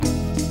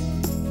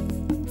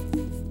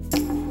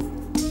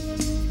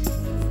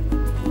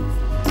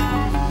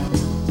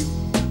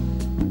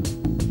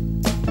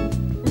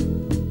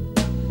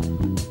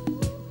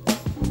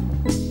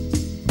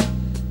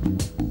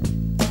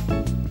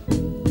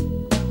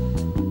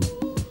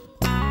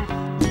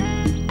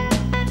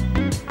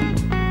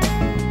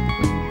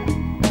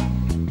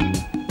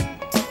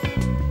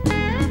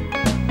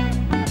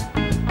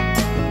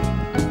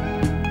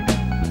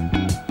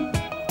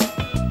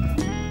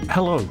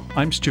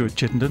I'm Stuart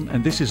Chittenden,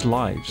 and this is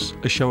Lives,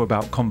 a show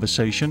about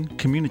conversation,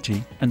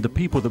 community, and the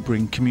people that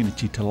bring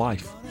community to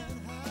life.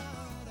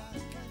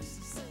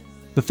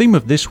 The theme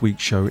of this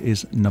week's show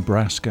is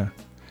Nebraska.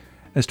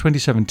 As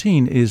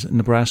 2017 is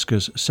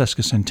Nebraska's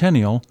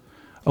sesquicentennial,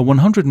 a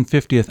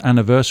 150th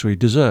anniversary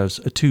deserves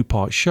a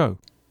two-part show.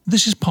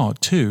 This is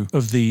part two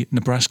of the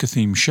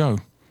Nebraska-themed show.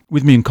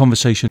 With me in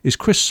conversation is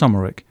Chris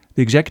Summerick,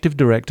 the Executive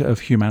Director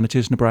of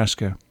Humanities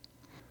Nebraska.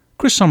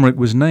 Chris Summerick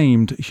was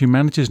named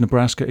Humanities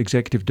Nebraska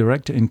Executive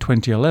Director in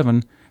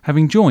 2011,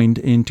 having joined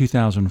in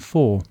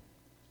 2004.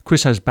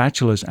 Chris has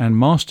bachelor's and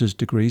master's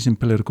degrees in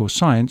political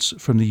science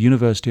from the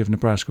University of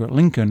Nebraska at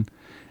Lincoln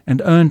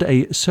and earned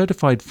a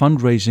Certified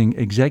Fundraising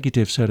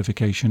Executive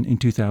certification in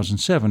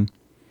 2007.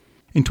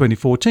 In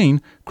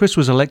 2014, Chris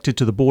was elected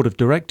to the Board of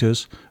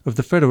Directors of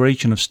the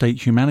Federation of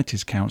State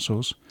Humanities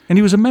Councils, and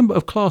he was a member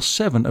of Class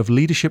 7 of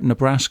Leadership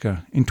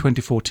Nebraska in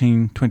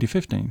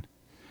 2014-2015.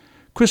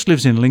 Chris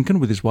lives in Lincoln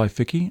with his wife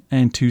Vicki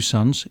and two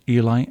sons,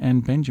 Eli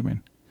and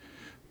Benjamin.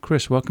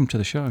 Chris, welcome to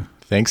the show.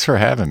 Thanks for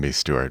having me,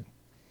 Stuart.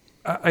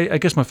 I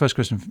guess my first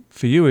question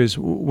for you is,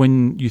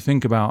 when you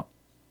think about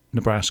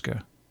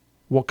Nebraska,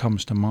 what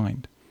comes to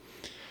mind?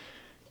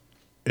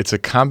 It's a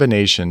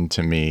combination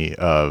to me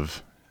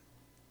of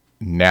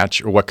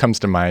what comes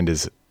to mind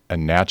is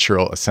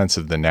a sense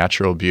of the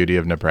natural beauty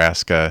of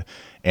Nebraska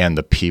and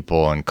the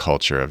people and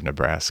culture of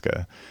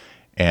Nebraska.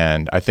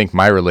 And I think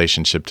my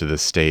relationship to the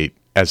state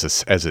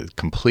as a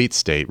complete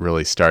state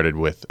really started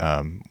with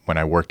when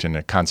I worked in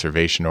a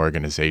conservation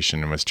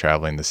organization and was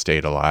traveling the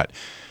state a lot,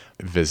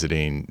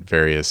 visiting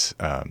various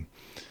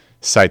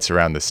sites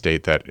around the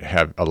state that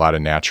have a lot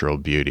of natural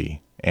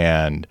beauty.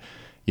 And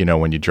you know,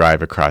 when you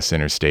drive across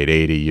Interstate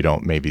 80, you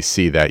don't maybe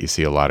see that. You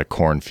see a lot of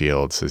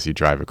cornfields as you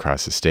drive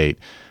across the state.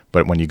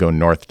 But when you go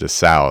north to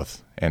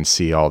south and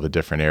see all the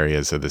different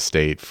areas of the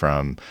state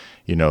from,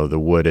 you know, the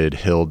wooded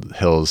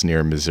hills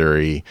near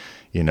Missouri,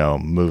 you know,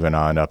 moving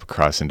on up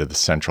across into the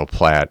Central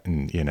Platte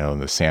and, you know,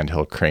 the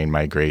Sandhill crane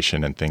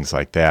migration and things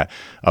like that,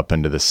 up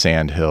into the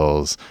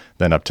Sandhills,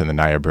 then up to the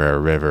Niobrara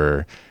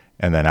River,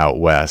 and then out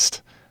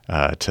west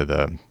to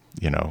the,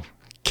 you know,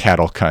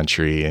 cattle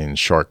country and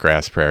short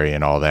grass prairie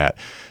and all that.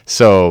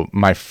 So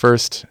my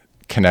first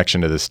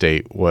connection to the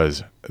state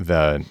was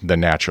the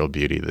natural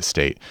beauty of the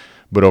state.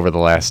 But over the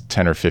last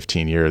 10 or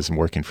 15 years and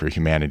working for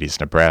Humanities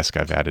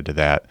Nebraska, I've added to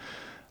that,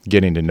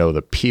 getting to know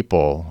the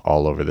people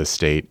all over the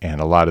state and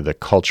a lot of the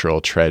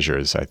cultural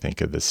treasures, I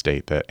think, of the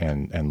state that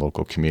and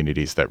local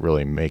communities that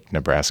really make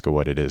Nebraska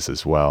what it is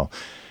as well.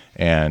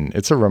 And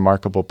it's a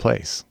remarkable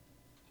place.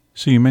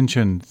 So you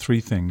mentioned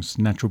three things: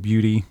 natural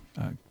beauty,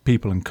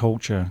 people and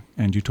culture,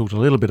 and you talked a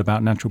little bit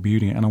about natural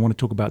beauty, and I want to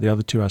talk about the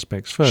other two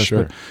aspects first.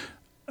 Sure.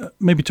 But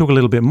maybe talk a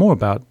little bit more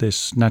about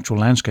this natural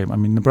landscape. I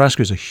mean,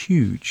 Nebraska is a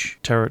huge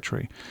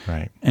territory.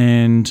 Right.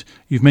 And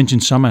you've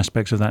mentioned some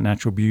aspects of that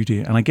natural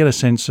beauty, and I get a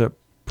sense that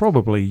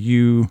probably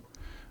you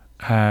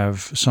have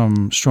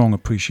some strong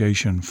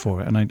appreciation for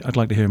it, and I'd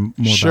like to hear more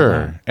about that.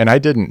 Sure. And I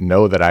didn't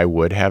know that I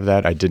would have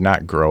that. I did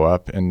not grow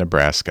up in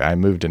Nebraska. I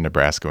moved to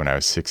Nebraska when I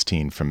was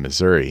 16 from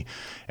Missouri.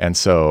 And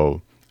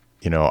so,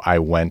 you know, I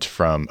went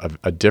from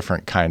a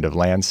different kind of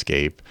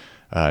landscape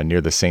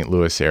near the St.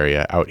 Louis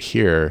area out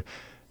here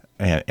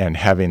and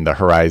having the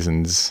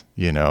horizons,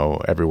 you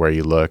know, everywhere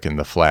you look, and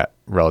the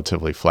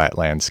relatively flat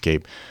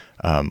landscape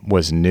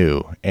was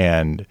new.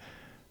 And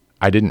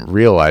I didn't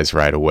realize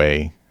right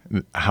away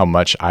how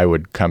much I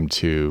would come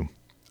to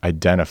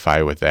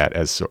identify with that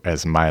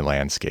as my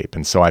landscape.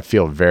 And so I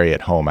feel very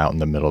at home out in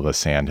the middle of the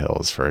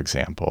Sandhills, for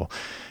example,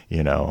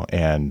 you know.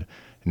 And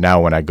now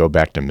when I go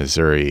back to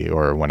Missouri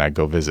or when I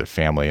go visit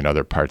family in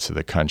other parts of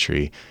the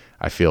country,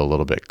 I feel a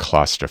little bit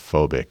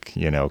claustrophobic,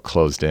 you know,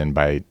 closed in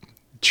by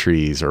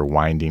trees or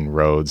winding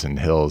roads and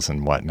hills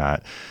and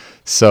whatnot.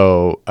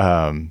 So,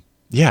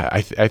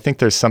 I think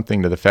there's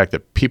something to the fact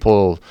that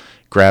people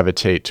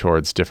gravitate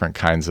towards different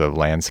kinds of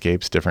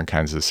landscapes, different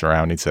kinds of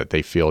surroundings that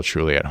they feel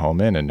truly at home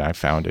in, and I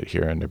found it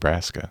here in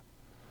Nebraska.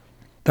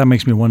 That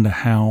makes me wonder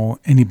how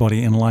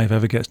anybody in life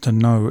ever gets to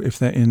know if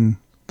they're in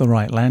the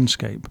right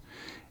landscape.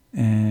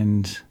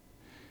 And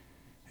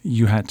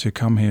you had to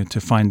come here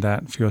to find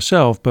that for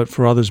yourself, but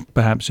for others,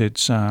 perhaps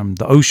it's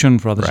the ocean.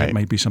 For others, It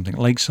may be something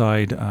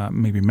lakeside,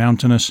 maybe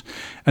mountainous.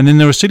 And then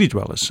there are city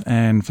dwellers.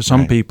 And for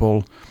some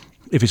people,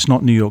 if it's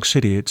not New York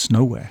City, it's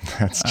nowhere.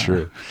 That's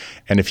true.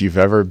 And if you've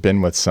ever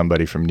been with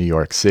somebody from New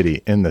York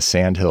City in the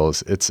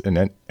Sandhills, it's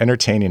an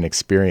entertaining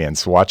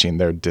experience watching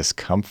their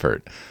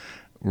discomfort.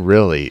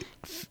 Really,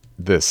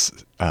 this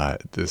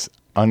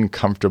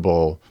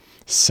uncomfortable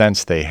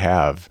sense they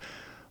have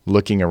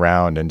looking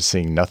around and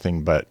seeing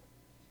nothing but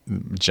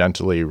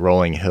gently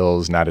rolling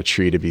hills, not a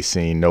tree to be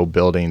seen, no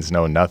buildings,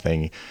 no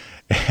nothing.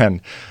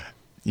 And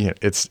you know,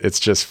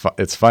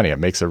 it's funny. It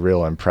makes a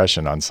real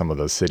impression on some of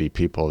those city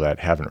people that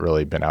haven't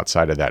really been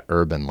outside of that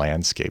urban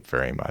landscape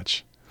very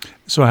much.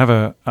 So I have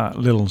a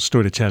little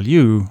story to tell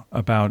you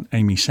about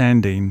Amy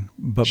Sandine,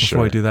 but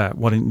before I do that,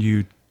 why don't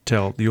you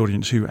tell the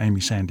audience who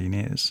Amy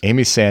Sandine is.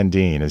 Amy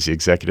Sandine is the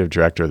executive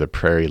director of the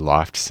Prairie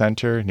Loft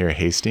Center near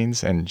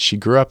Hastings, and she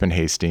grew up in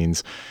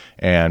Hastings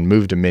and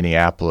moved to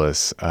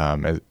Minneapolis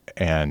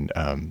and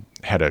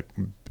had a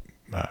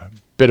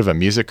bit of a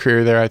music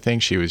career there. I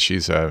think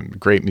she's a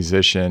great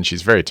musician.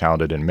 She's very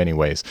talented in many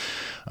ways.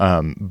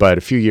 But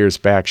a few years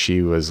back,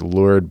 she was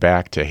lured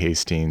back to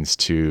Hastings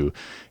to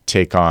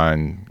take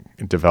on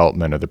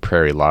development of the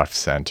Prairie Loft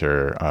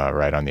Center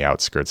right on the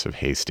outskirts of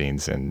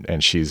Hastings,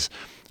 and she's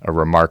a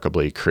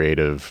remarkably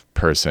creative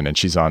person, and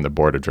she's on the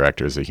board of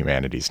directors of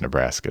Humanities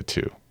Nebraska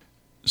too.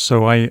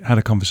 So I had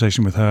a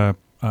conversation with her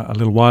a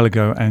little while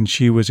ago, and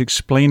she was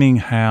explaining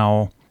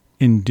how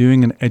in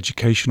doing an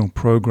educational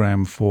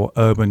program for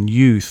urban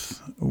youth,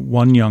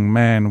 one young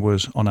man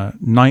was on a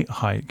night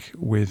hike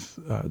with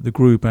the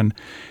group, and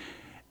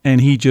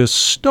he just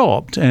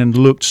stopped and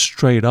looked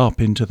straight up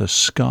into the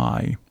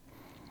sky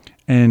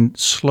and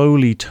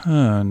slowly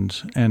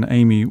turned, and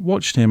Amy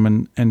watched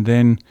him, and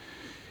then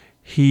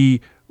he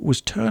was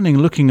turning,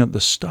 looking at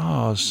the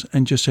stars,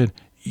 and just said,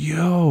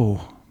 "Yo,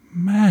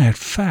 mad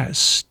fat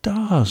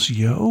stars,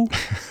 yo."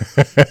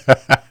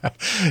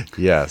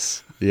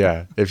 Yes.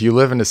 Yeah. If you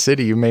live in a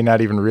city, you may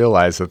not even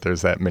realize that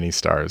there's that many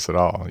stars at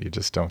all. You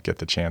just don't get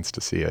the chance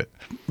to see it.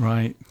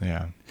 Right.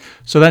 Yeah.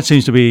 So that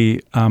seems to be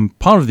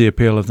part of the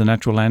appeal of the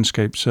natural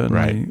landscape, certainly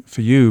Right.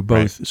 for you,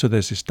 both. Right. So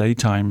there's this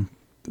daytime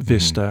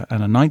vista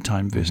and a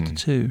nighttime vista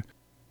too.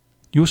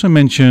 You also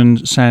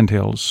mentioned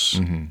sandhills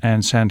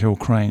and sandhill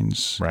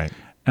cranes. Right.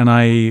 And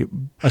I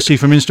see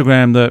from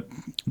Instagram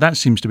that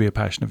seems to be a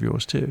passion of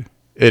yours too.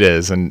 It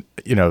is. And,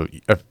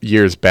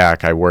 years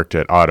back, I worked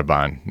at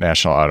Audubon,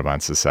 National Audubon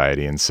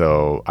Society. And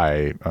so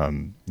I,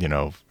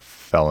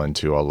 fell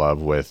into a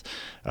love with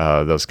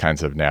those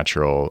kinds of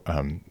natural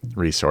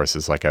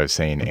resources, like I was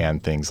saying,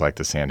 and things like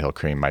the sandhill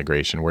crane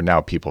migration, where now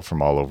people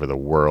from all over the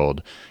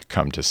world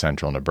come to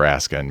central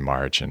Nebraska in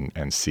March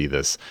and see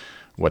this,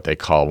 what they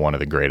call one of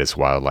the greatest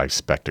wildlife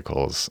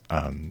spectacles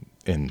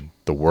in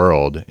the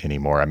world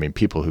anymore. I mean,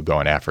 people who go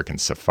on African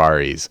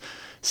safaris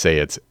say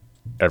it's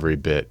every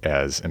bit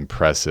as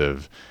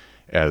impressive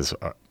as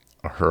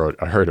a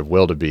herd of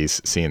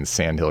wildebeest, seeing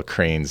sandhill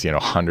cranes,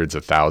 hundreds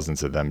of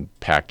thousands of them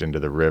packed into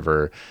the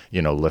river,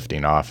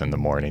 lifting off in the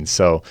morning.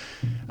 So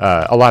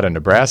a lot of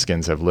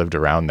Nebraskans have lived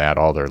around that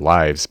all their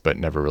lives, but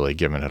never really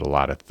given it a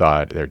lot of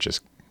thought. They're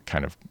just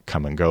kind of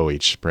come and go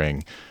each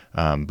spring.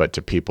 But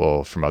to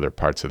people from other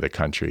parts of the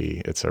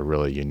country, it's a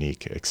really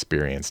unique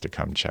experience to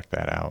come check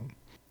that out.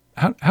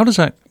 How does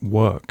that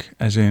work?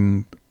 As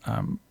in,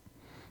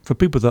 for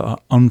people that are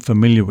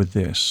unfamiliar with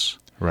this,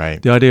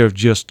 right? The idea of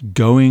just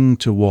going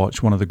to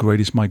watch one of the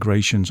greatest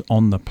migrations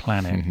on the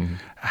planet.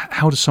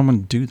 How does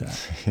someone do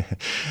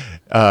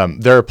that?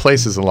 There are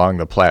places along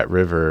the Platte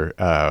River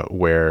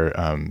where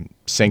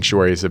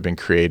sanctuaries have been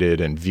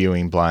created and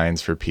viewing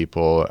blinds for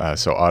people.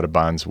 So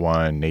Audubon's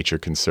one, Nature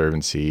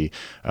Conservancy,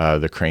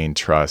 the Crane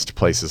Trust,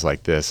 places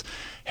like this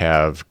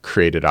have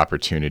created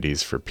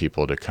opportunities for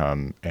people to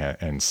come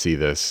and see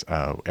this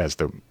as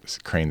the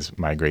cranes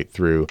migrate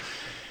through.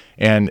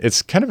 And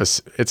it's kind of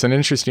it's an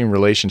interesting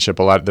relationship.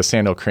 A lot of the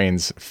sandhill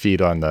cranes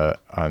feed on the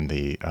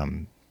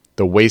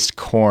waste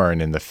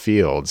corn in the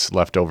fields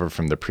left over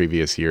from the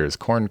previous year's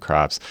corn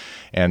crops,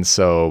 and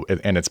so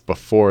it's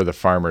before the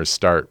farmers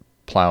start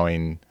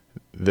plowing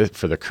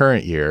for the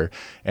current year,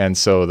 and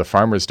so the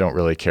farmers don't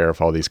really care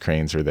if all these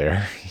cranes are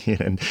there,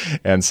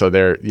 and so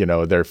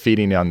they're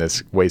feeding on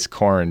this waste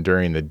corn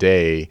during the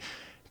day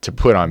to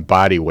put on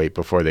body weight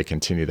before they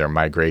continue their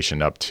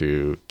migration up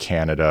to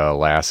Canada,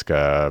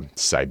 Alaska,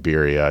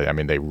 Siberia. I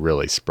mean, they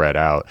really spread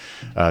out.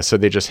 So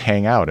they just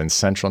hang out in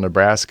central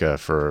Nebraska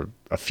for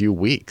a few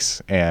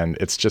weeks. And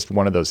it's just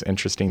one of those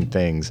interesting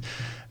things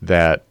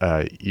that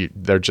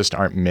there just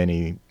aren't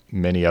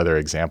many other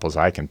examples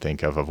I can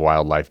think of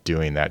wildlife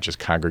doing that, just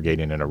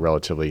congregating in a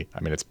relatively,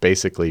 it's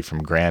basically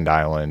from Grand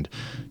Island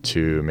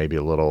to maybe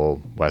a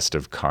little west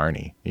of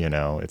Kearney.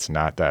 It's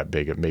not that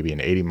big, maybe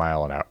an 80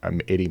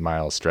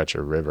 mile stretch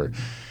of river.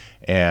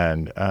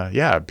 And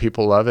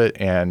people love it.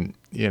 And,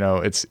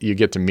 you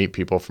get to meet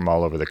people from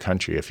all over the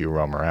country if you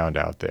roam around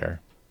out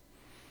there.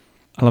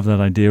 I love that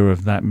idea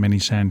of that many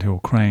sandhill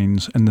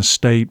cranes, and the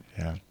state,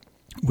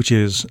 which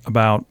is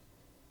about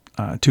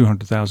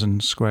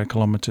 200,000 square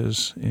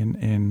kilometers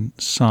in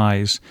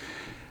size,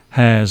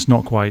 has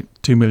not quite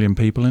 2 million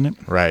people in it.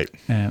 Right.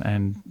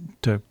 And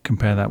to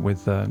compare that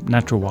with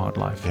natural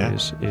wildlife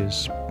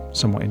is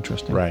somewhat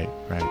interesting. Right,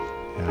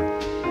 yeah.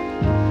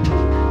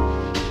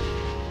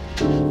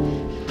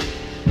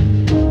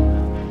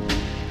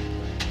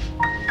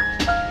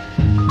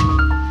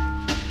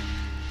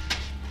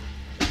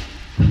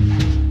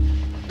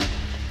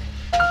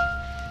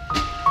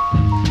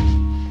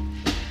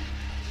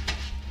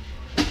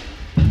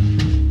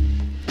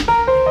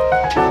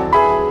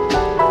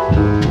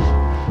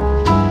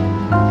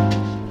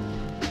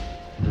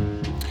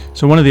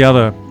 So one of the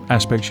other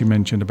aspects you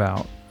mentioned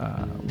about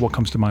what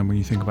comes to mind when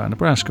you think about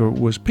Nebraska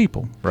was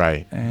people.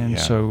 Right. And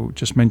so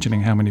just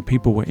mentioning how many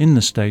people were in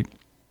the state,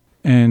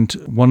 and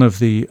one of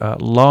the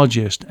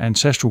largest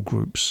ancestral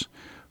groups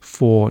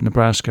for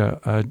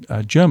Nebraska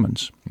are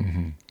Germans.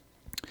 Mm-hmm.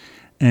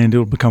 And it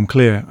will become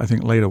clear, I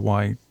think, later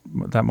why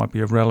that might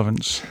be of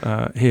relevance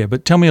here.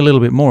 But tell me a little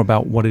bit more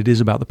about what it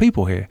is about the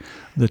people here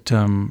that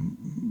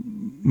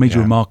made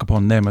you remark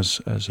upon them as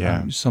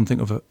something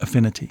of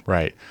affinity.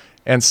 Right.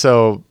 And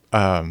so,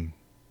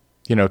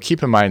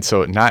 keep in mind,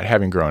 so not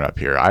having grown up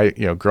here,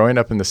 growing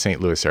up in the St.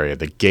 Louis area,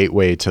 the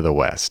gateway to the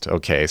West.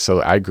 Okay.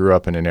 So I grew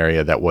up in an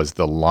area that was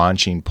the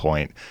launching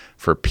point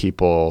for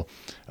people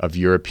of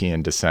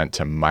European descent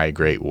to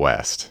migrate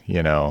west,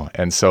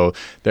 and so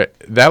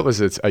that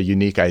was a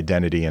unique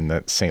identity in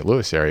the St.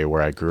 Louis area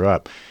where I grew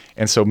up.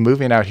 And so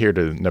moving out here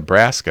to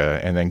Nebraska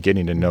and then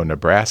getting to know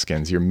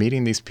Nebraskans, you're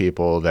meeting these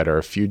people that are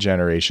a few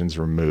generations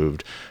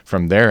removed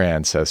from their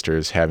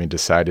ancestors, having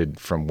decided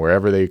from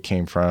wherever they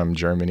came from,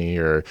 Germany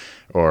or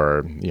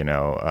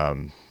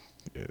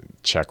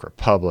Czech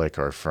Republic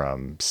or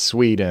from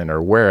Sweden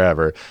or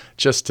wherever,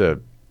 just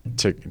to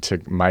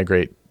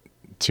migrate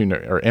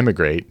or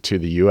immigrate to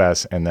the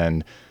U.S. and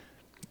then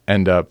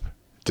end up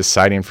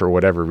deciding for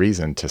whatever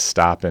reason to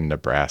stop in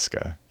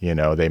Nebraska.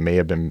 They may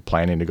have been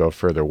planning to go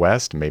further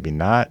west, maybe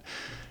not.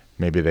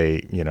 Maybe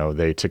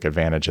they took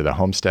advantage of the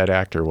Homestead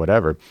Act or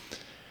whatever.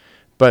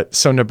 But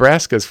so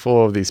Nebraska is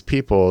full of these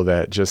people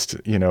that just,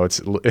 it's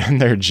in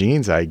their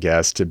genes, I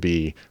guess, to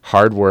be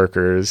hard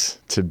workers,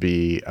 to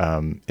be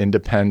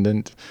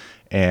independent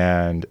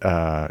and,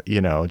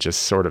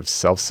 just sort of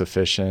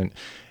self-sufficient.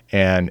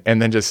 And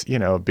then just,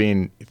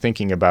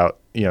 thinking about,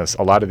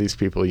 a lot of these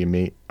people you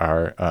meet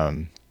are,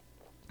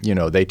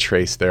 they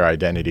trace their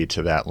identity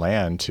to that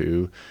land,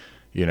 to,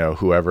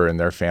 whoever in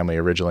their family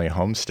originally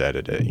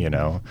homesteaded it,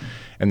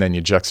 and then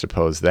you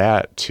juxtapose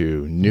that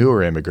to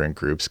newer immigrant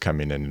groups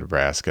coming into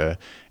Nebraska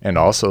and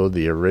also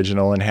the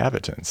original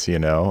inhabitants,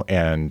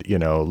 and,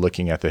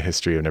 looking at the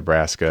history of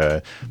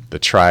Nebraska, the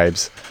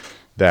tribes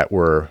that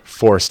were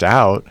forced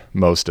out,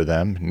 most of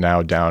them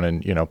now down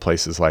in,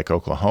 places like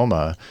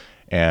Oklahoma.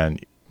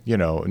 And,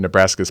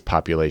 Nebraska's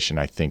population,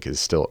 I think, is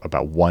still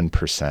about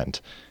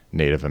 1%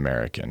 Native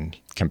American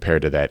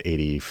compared to that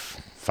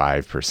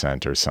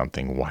 85% or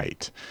something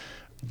white.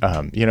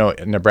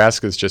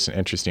 Nebraska is just an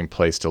interesting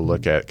place to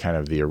look at kind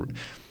of the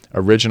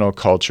original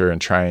culture and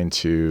trying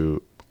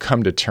to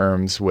come to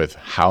terms with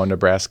how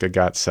Nebraska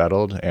got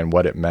settled and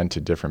what it meant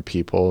to different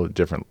people,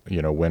 different,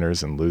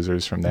 winners and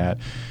losers from that.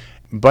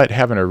 But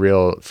having a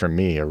real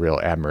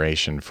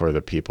admiration for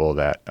the people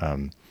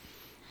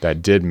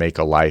that did make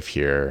a life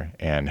here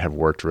and have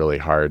worked really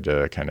hard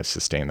to kind of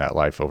sustain that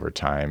life over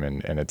time.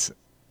 And it's,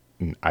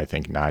 I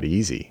think, not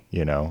easy.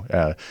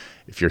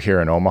 If you're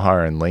here in Omaha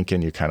or in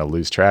Lincoln, you kind of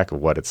lose track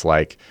of what it's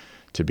like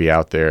to be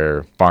out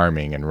there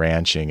farming and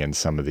ranching and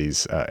some of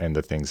these and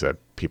the things that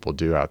people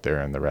do out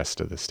there in the rest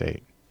of the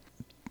state.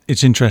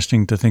 It's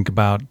interesting to think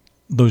about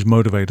those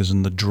motivators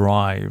and the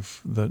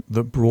drive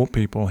that brought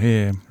people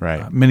here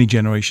many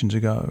generations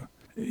ago.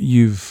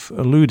 You've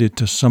alluded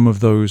to some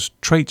of those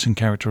traits and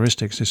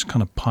characteristics, this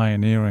kind of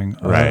pioneering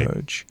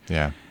urge.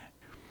 Yeah.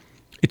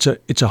 It's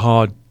a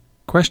hard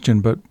question,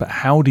 but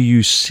how do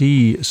you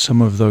see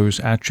some of those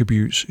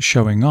attributes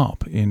showing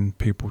up in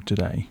people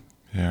today?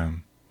 Yeah.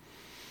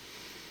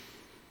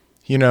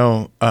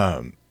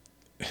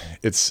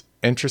 It's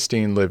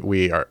interesting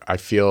that I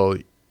feel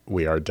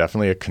we are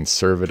definitely a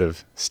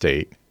conservative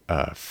state,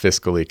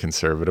 fiscally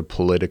conservative,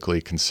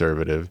 politically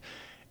conservative,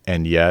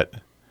 and yet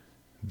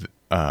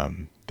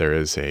there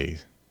is a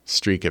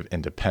streak of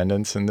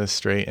independence in this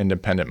state,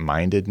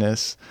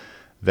 independent-mindedness,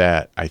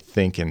 that I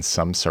think in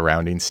some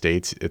surrounding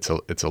states it's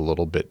a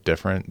little bit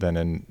different than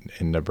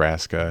in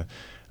Nebraska.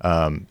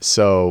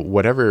 So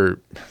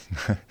whatever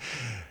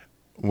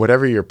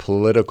your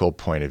political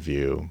point of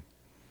view,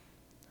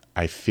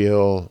 I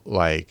feel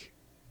like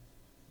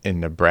in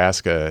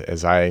Nebraska,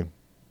 as I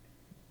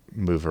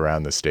move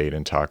around the state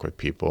and talk with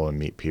people and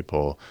meet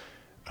people,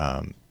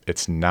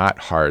 it's not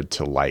hard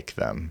to like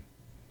them.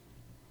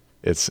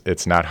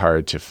 It's not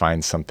hard to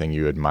find something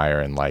you admire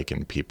and like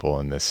in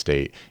people in this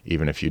state,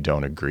 even if you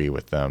don't agree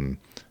with them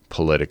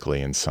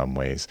politically in some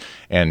ways.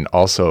 And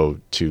also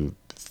to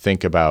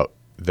think about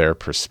their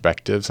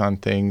perspectives on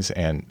things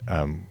and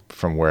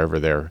from wherever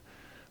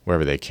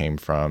they came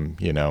from.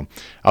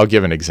 I'll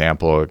give an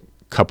example. A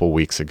couple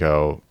weeks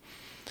ago,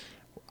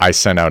 I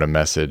sent out a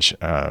message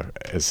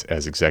as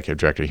Executive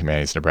Director of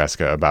Humanities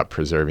Nebraska about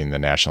preserving the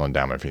National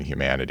Endowment for the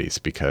Humanities,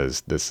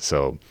 because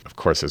of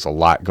course, there's a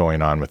lot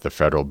going on with the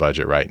federal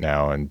budget right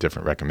now and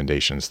different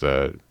recommendations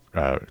the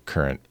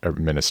current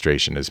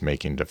administration is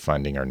making to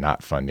funding or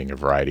not funding a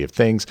variety of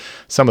things.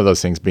 Some of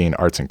those things being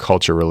arts and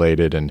culture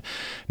related and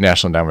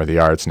National Endowment for the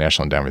Arts,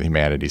 National Endowment for the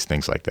Humanities,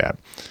 things like that.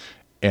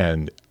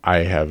 And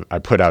I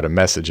put out a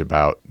message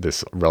about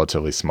this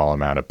relatively small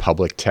amount of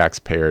public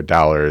taxpayer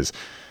dollars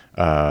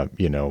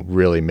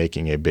really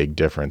making a big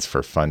difference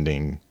for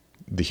funding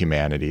the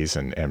humanities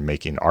and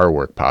making our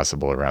work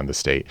possible around the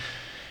state.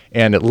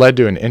 And it led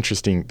to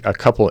a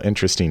couple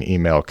interesting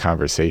email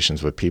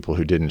conversations with people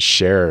who didn't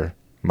share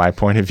my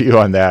point of view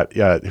on that,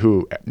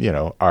 who,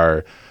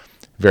 are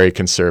very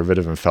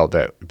conservative and felt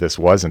that this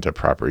wasn't a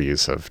proper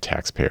use of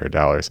taxpayer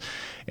dollars.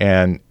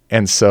 And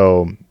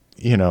so,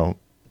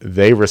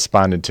 they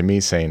responded to me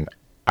saying,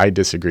 I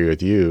disagree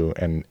with you.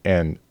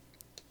 And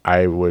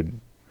I would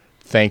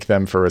thank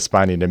them for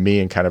responding to me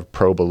and kind of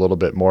probe a little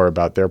bit more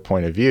about their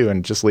point of view,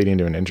 and just leading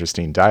to an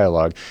interesting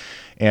dialogue.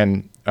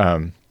 And,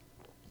 in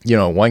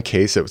one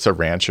case, it was a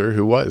rancher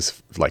who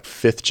was like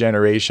fifth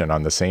generation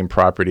on the same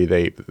property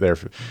their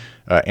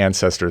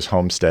ancestors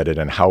homesteaded,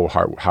 and how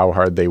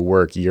hard they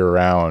work year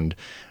round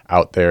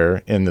out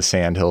there in the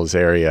Sandhills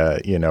area,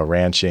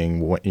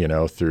 ranching,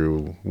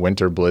 through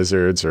winter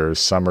blizzards or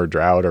summer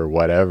drought or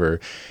whatever.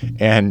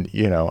 And,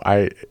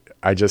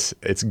 I just,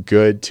 it's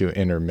good to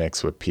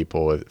intermix with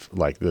people with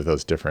like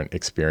those different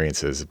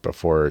experiences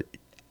before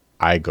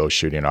I go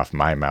shooting off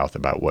my mouth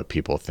about what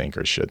people think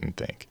or shouldn't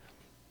think.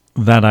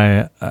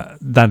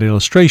 That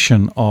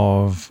illustration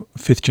of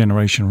fifth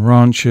generation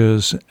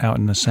ranchers out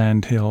in the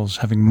Sandhills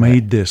having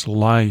made this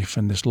life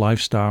and this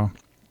lifestyle,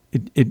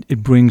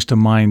 it brings to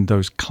mind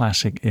those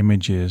classic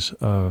images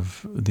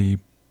of the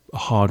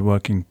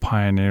hardworking,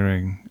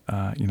 pioneering,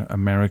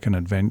 American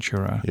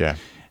adventurer. Yeah.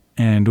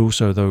 And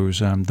also those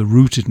the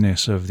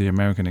rootedness of the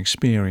American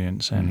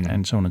experience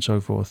and so on and so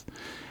forth.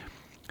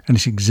 And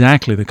it's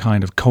exactly the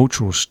kind of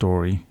cultural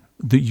story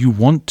that you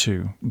want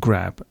to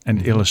grab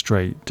and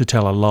illustrate to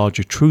tell a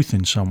larger truth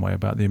in some way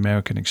about the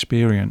American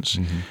experience.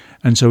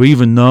 And so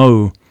even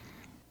though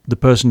the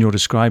person you're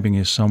describing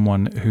is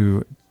someone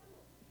who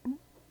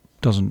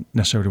doesn't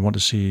necessarily want to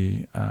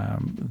see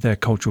their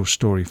cultural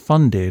story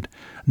funded,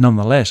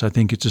 nonetheless, I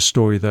think it's a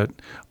story that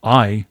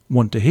I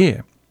want to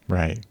hear.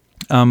 Right.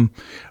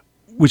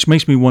 Which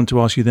makes me want to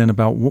ask you then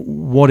about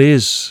what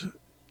is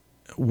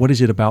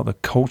it about the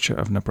culture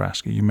of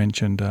Nebraska? You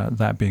mentioned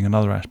that being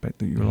another aspect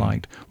that you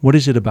liked. What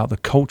is it about the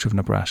culture of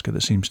Nebraska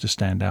that seems to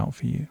stand out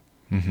for you?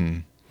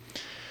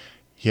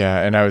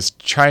 Yeah, and I was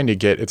trying to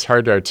it's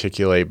hard to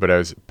articulate,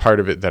 but part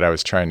of it that I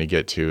was trying to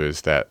get to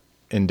is that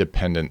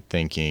independent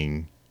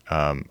thinking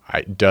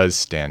does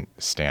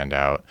stand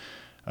out.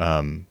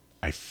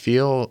 I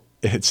feel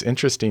it's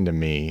interesting to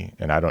me,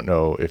 and I don't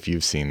know if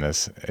you've seen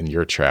this in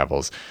your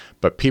travels,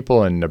 but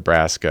people in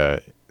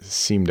Nebraska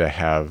seem to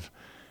have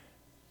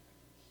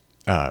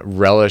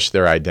relish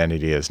their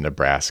identity as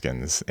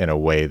Nebraskans in a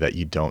way that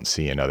you don't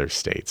see in other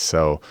states.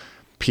 So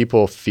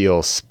people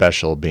feel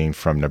special being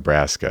from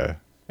Nebraska.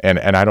 And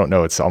I don't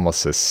know, it's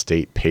almost a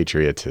state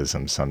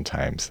patriotism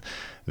sometimes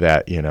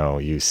that,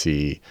 you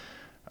see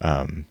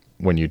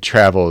when you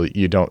travel,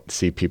 you don't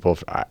see people,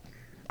 I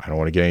don't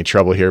want to get any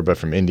trouble here, but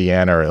from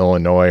Indiana or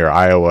Illinois or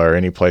Iowa or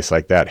any place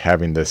like that,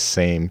 having this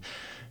same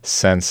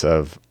sense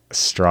of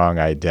strong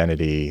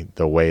identity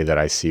the way that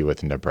I see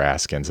with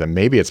Nebraskans. And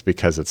maybe it's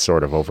because it's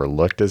sort of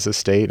overlooked as a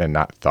state and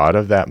not thought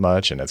of that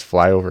much, and it's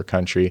flyover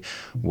country,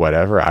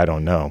 whatever, I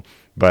don't know.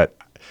 But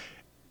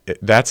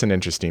that's an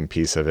interesting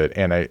piece of it.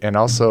 And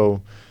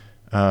also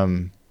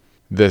I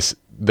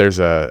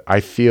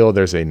feel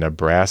there's a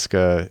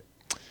Nebraska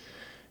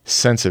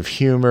sense of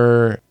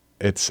humor.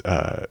 It's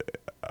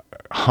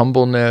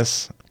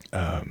humbleness.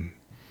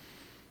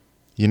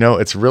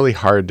 It's really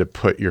hard to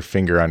put your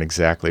finger on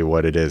exactly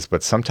what it is,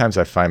 but sometimes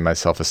I find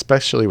myself,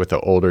 especially with the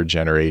older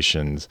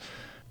generations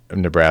of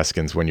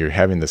Nebraskans, when you're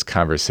having this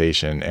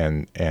conversation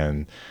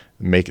and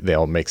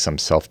they'll make some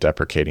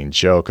self-deprecating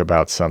joke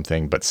about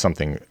something, but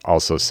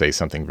say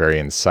something very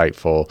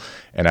insightful.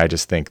 And I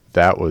just think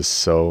that was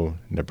so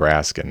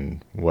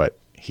Nebraskan, what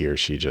he or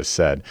she just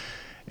said.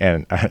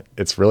 And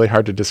it's really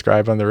hard to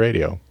describe on the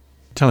radio.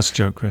 Tell us a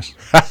joke, Chris.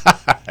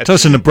 Tell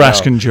us a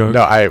Nebraskan joke.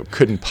 No, I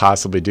couldn't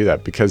possibly do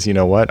that because you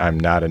know what? I'm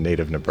not a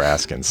native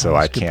Nebraskan, so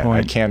I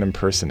can't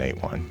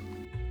impersonate one.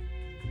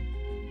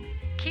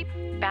 Keep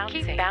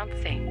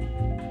bouncing.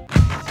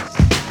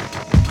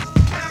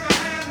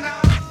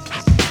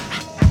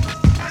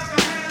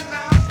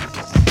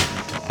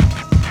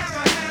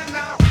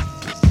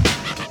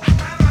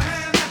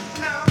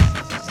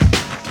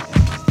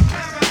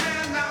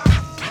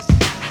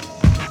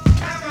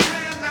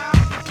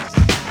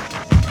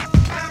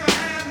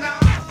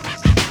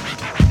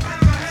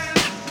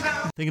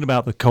 Thinking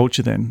about the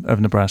culture then of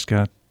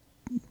Nebraska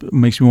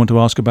makes me want to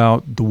ask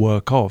about the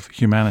work of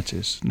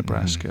Humanities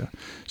Nebraska.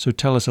 So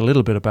tell us a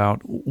little bit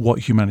about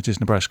what Humanities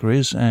Nebraska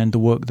is and the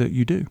work that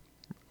you do.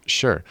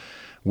 Sure.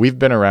 We've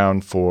been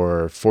around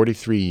for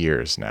 43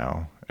 years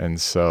now, and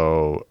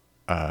so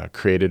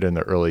created in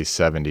the early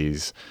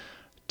 70s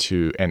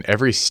and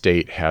every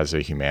state has a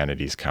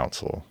humanities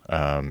council,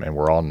 and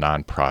we're all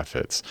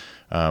nonprofits.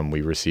 We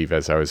receive,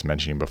 as I was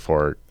mentioning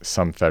before,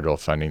 some federal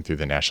funding through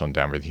the National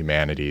Endowment of the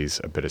Humanities,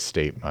 a bit of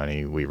state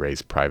money. We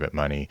raise private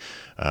money.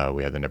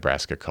 We have the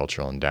Nebraska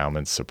Cultural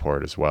Endowment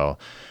support as well.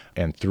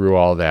 And through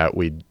all that,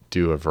 we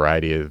do a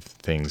variety of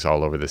things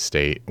all over the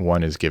state.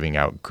 One is giving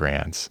out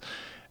grants.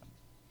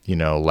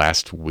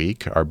 Last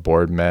week, our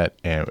board met,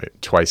 and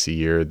twice a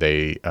year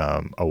they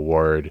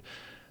award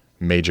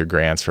major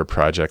grants for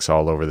projects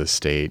all over the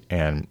state.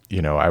 And,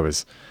 I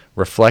was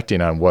reflecting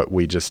on what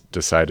we just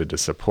decided to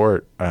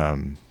support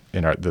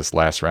in this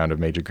last round of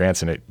major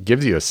grants, and it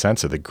gives you a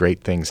sense of the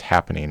great things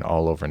happening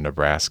all over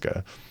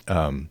Nebraska.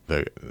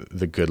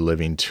 The Good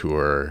Living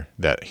Tour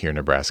that Here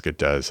Nebraska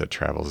does that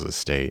travels the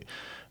state.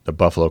 The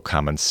Buffalo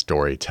Commons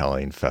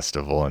Storytelling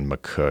Festival in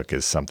McCook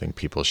is something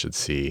people should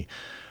see.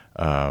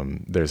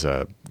 There's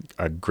a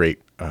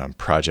great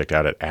project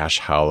out at Ash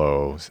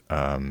Hollow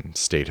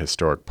State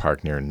Historic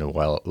Park near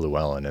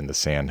Llewellyn in the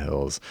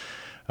Sandhills.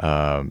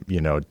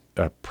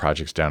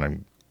 Projects down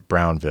in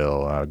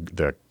Brownville,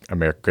 the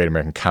Great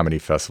American Comedy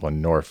Festival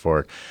in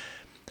Norfolk,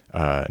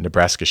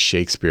 Nebraska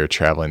Shakespeare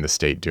traveling the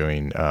state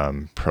doing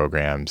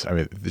programs. I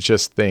mean,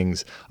 just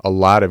things, a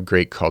lot of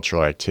great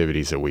cultural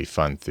activities that we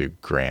fund through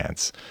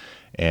grants.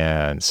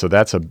 And so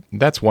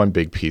that's one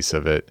big piece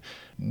of it.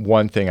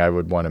 One thing I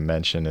would want to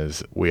mention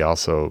is we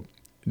also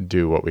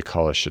do what we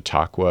call a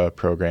Chautauqua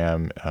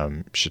program.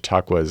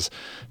 Chautauqua is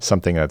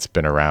something that's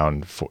been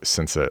around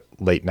since the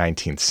late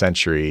 19th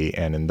century.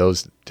 And in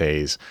those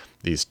days,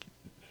 these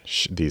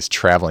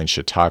traveling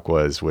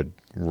Chautauquas would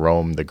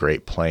roam the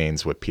Great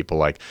Plains with people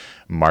like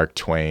Mark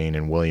Twain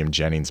and William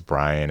Jennings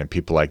Bryan and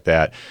people like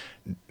that,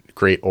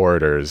 great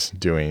orators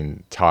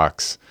doing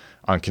talks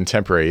on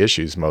contemporary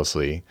issues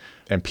mostly.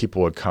 And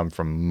people would come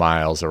from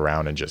miles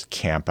around and just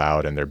camp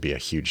out, and there'd be a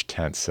huge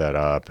tent set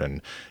up.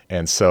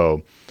 And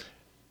so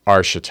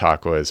our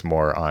Chautauqua is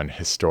more on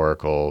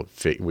historical.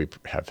 We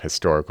have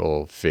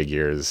historical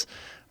figures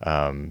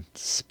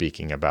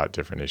speaking about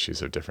different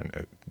issues of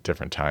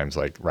different times.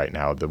 Like right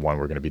now, the one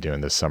we're going to be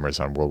doing this summer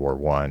is on World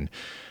War I,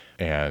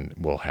 and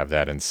we'll have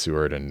that in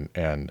Seward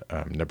and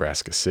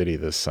Nebraska City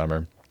this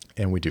summer.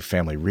 And we do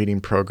family reading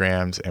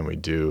programs, and we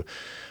do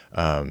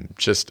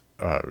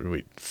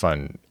we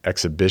fund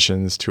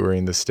exhibitions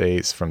touring the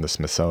states from the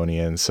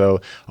Smithsonian. So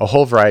a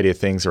whole variety of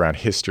things around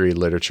history,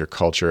 literature,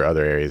 culture,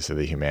 other areas of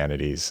the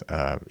humanities,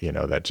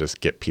 that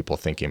just get people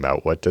thinking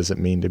about what does it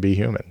mean to be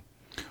human.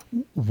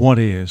 What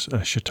is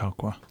a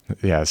Chautauqua?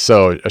 Yeah,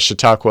 so a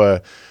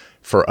Chautauqua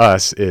for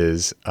us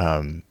is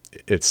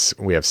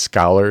we have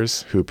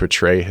scholars who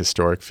portray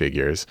historic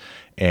figures,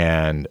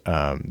 and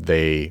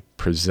they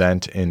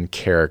present in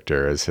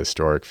character as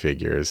historic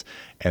figures,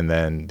 and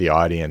then the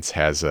audience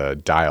has a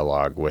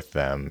dialogue with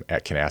them,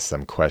 can ask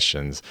them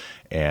questions,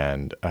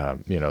 and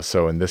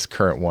so in this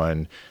current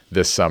one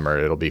this summer,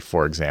 it'll be,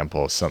 for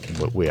example,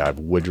 we have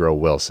Woodrow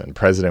Wilson,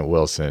 President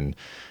Wilson,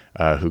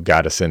 who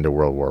got us into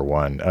World War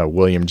I.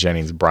 William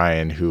Jennings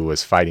Bryan, who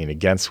was fighting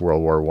against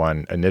World War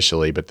I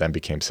initially, but then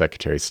became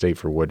Secretary of State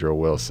for Woodrow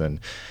Wilson.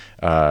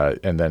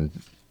 And then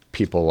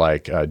people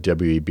like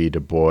W.E.B.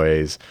 Du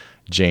Bois,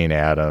 Jane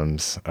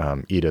Addams,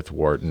 Edith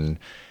Wharton.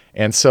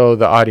 And so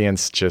the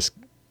audience just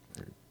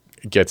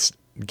gets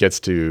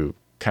to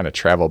kind of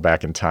travel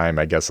back in time,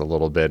 I guess, a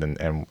little bit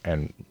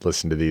and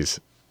listen to these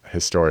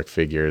historic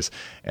figures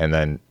and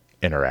then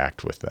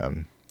interact with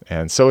them.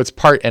 And so it's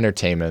part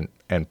entertainment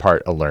and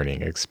part a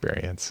learning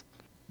experience.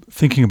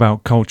 Thinking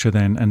about culture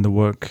then and the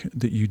work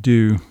that you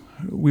do,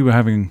 we were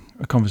having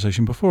a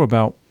conversation before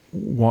about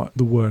what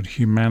the word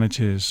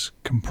humanities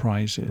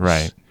comprises.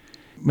 Right.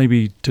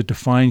 Maybe to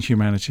define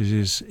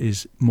humanities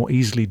is more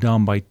easily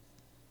done by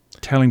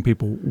telling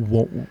people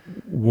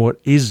what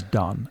is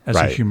done as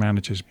a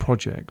humanities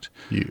project.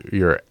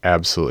 You're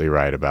absolutely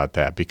right about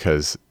that,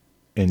 because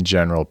in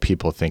general,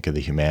 people think of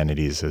the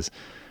humanities as,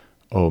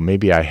 oh,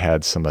 maybe I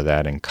had some of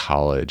that in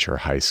college or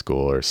high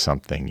school or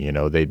something.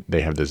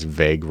 They have this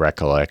vague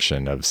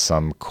recollection of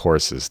some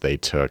courses they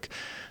took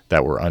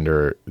that were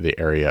under the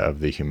area of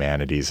the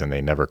humanities, and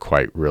they never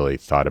quite really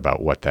thought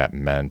about what that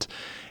meant.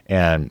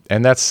 And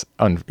that's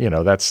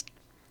that's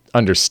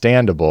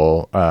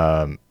understandable,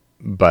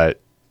 but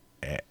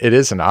it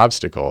is an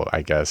obstacle,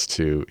 I guess,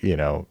 to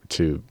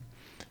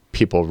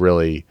people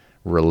really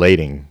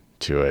relating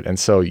to it. And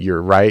so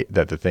you're right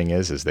that the thing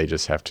is they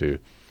just have to.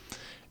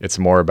 It's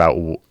more about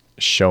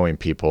showing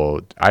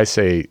people. I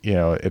say,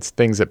 it's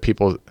things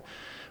that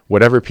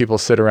whatever people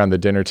sit around the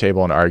dinner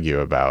table and argue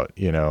about,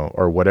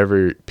 or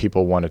whatever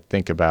people want to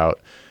think about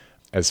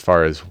as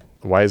far as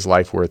why is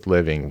life worth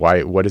living?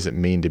 What does it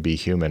mean to be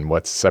human?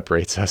 What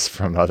separates us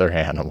from other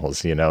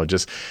animals? And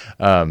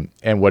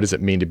what does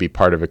it mean to be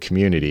part of a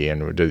community?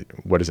 And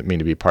what does it mean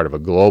to be part of a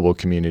global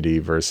community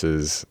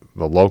versus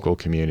the local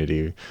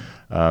community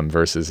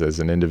versus as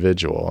an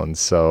individual? And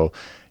so,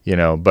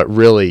 but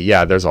really,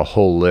 there's a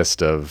whole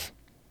list of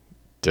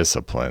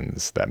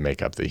disciplines that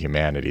make up the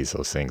humanities,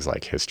 those things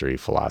like history,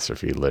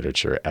 philosophy,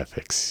 literature,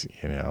 ethics,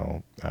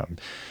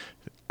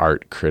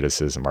 art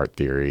criticism, art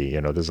theory,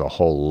 there's a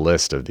whole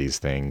list of these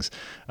things,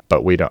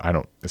 but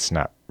it's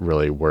not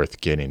really worth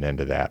getting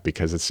into that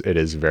because it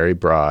is very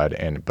broad,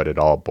 but it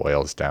all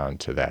boils down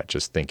to that,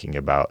 just thinking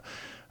about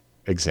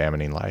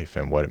examining life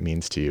and what it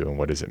means to you and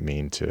what does it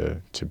mean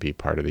to be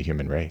part of the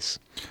human race.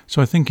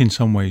 So I think in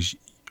some ways,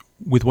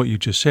 with what you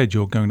just said,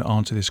 you're going to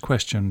answer this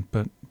question,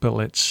 but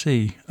let's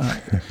see.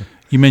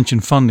 You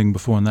mentioned funding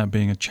before and that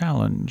being a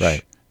challenge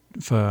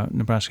for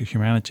Nebraska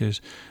Humanities.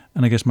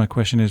 And I guess my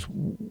question is,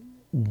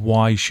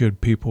 why should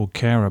people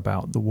care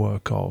about the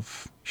work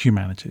of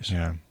humanities?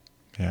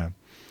 Yeah.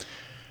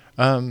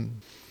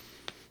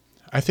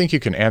 I think you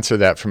can answer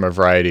that from a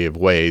variety of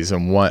ways.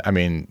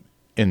 And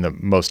in the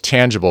most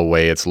tangible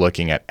way, it's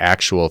looking at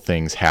actual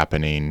things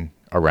happening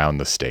around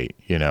the state,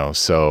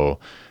 So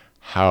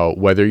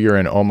whether you're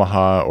in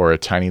Omaha or a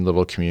tiny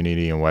little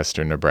community in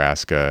western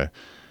Nebraska,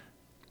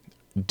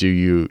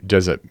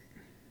 does it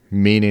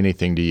mean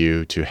anything to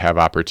you to have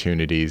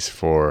opportunities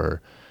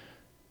for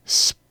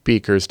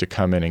speakers to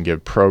come in and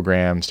give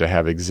programs, to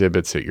have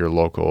exhibits at your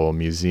local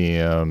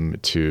museum,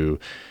 to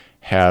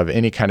have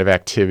any kind of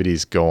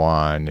activities go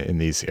on in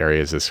these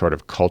areas as sort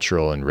of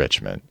cultural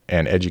enrichment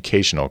and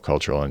educational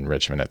cultural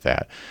enrichment at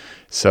that?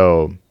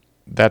 So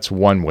that's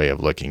one way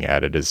of looking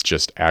at it, is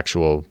just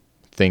actual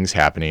things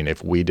happening.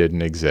 If we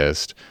didn't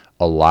exist,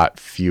 a lot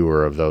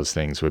fewer of those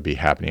things would be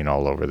happening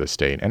all over the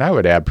state. And I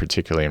would add,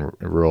 particularly in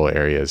rural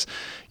areas,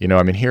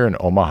 here in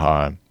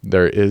Omaha,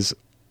 there's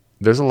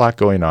a lot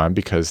going on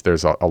because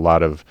there's a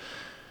lot of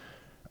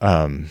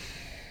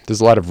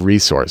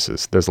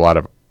resources. There's a lot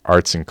of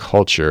arts and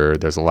culture.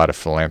 There's a lot of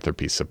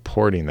philanthropy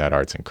supporting that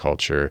arts and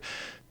culture.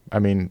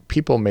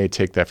 People may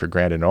take that for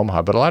granted in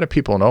Omaha, but a lot of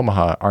people in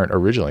Omaha aren't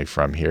originally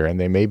from here, and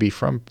they may be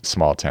from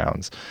small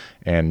towns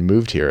and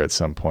moved here at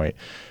some point.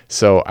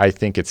 So I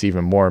think it's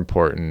even more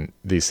important,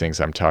 these things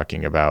I'm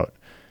talking about.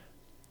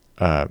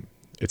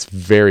 It's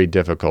very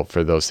difficult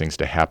for those things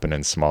to happen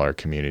in smaller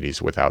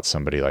communities without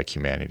somebody like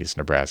Humanities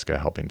Nebraska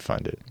helping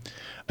fund it.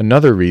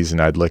 Another reason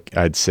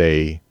I'd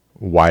say,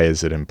 why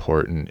is it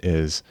important,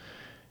 is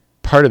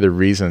part of the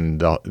reason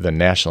the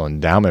National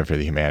Endowment for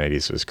the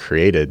Humanities was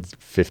created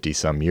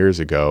 50-some years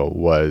ago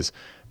was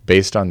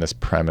based on this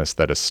premise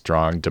that a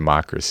strong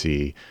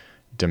democracy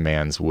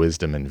demands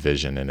wisdom and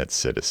vision in its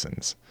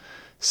citizens.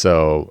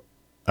 So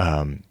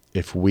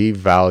if we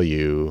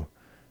value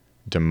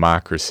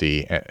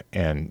democracy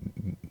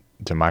and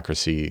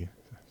democracy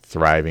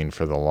thriving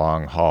for the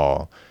long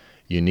haul,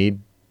 you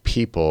need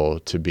people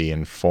to be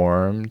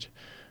informed,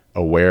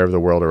 aware of the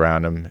world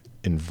around them,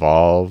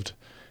 involved,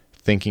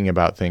 thinking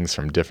about things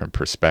from different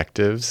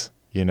perspectives,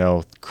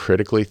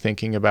 critically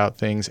thinking about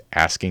things,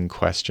 asking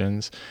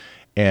questions.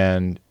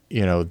 And,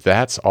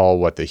 that's all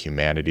what the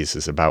humanities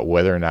is about,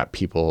 whether or not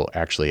people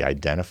actually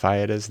identify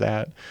it as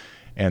that.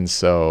 And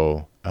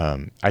so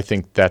I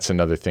think that's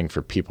another thing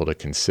for people to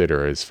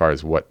consider as far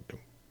as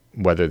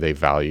whether they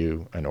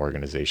value an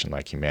organization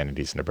like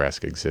Humanities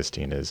Nebraska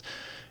existing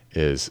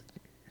is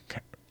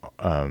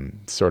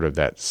sort of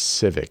that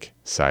civic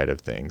side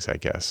of things, I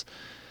guess.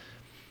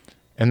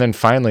 And then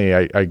finally,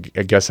 I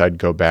guess I'd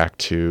go back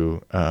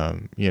to,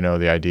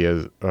 the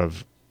idea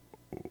of,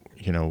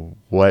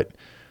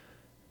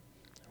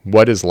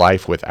 what is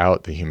life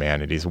without the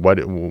humanities?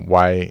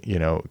 Why,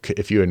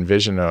 if you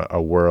envision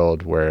a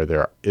world where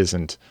there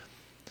isn't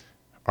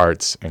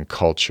arts and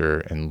culture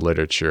and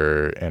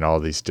literature and all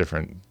these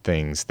different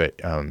things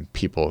that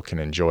people can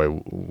enjoy,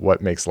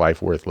 what makes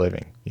life worth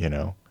living?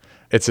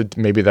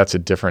 Maybe that's a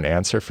different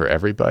answer for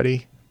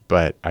everybody,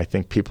 but I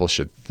think people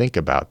should think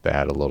about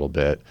that a little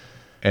bit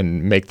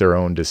and make their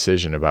own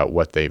decision about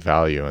what they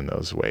value in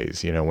those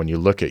ways. When you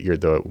look at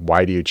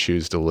why do you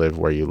choose to live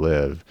where you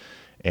live,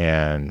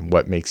 and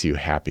what makes you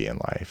happy in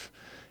life,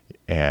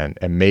 and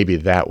maybe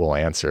that will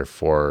answer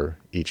for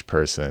each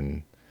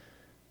person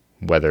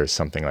whether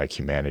something like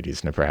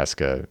Humanities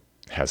Nebraska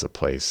has a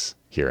place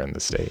here in the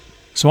state.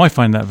 So I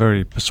find that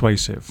very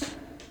persuasive.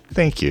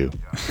 Thank you.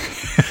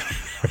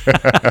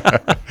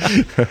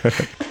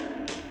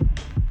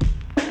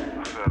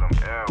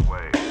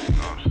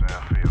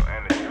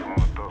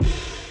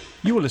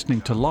 You are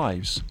listening to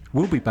Lives.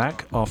 We'll be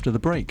back after the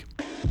break.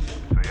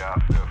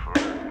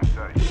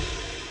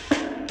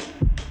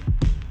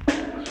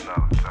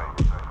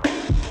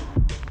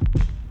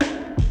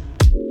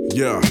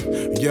 Yeah,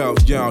 yo,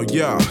 yo,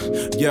 yo,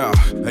 yo,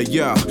 hey,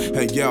 yo,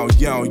 hey, yo,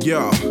 yo,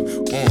 yo,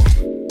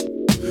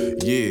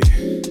 yeah,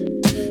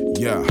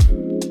 yeah.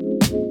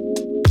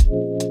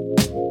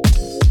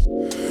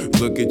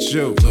 Look at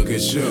you, look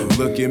at you,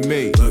 look at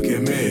me, look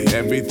at me.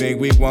 Everything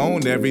we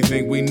want,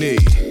 everything we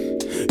need.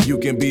 You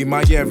can be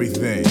my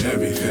everything,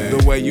 everything.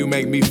 The way you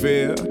make me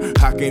feel,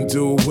 I can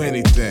do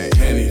anything,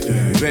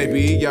 anything.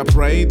 Baby, I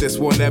pray this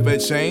will never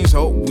change.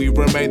 Hope we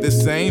remain the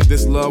same.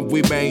 This love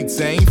we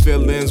maintain,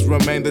 feelings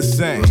remain the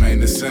same.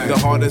 The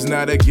heart is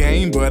not a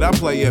game, but I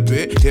play a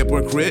bit.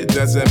 Hypocrite,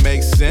 doesn't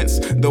make sense.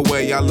 The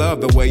way I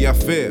love, the way I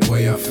feel.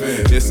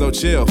 It's so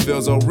chill,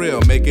 feels so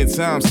real. Making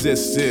time sit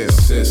still.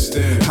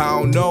 I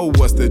don't know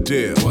what's the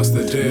deal.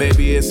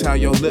 Maybe it's how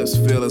your lips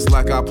feel. It's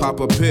like I pop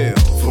a pill.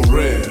 For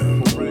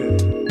real.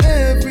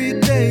 Every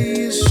day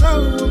is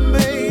so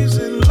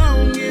amazing,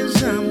 long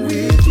as I'm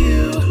with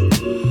you.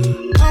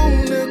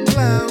 On the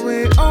cloud,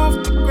 way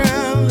off the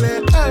ground,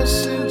 let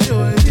us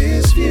enjoy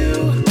this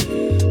view.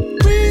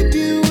 With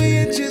you,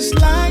 we're just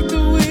like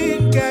the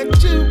wind,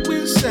 got you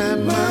inside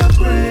my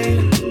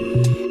brain.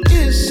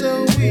 It's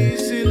so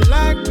easy,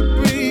 like the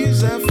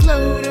breeze, I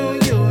float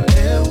on your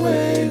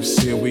airwaves.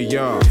 Here we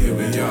are,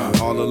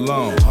 all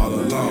alone.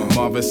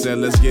 Marvin said,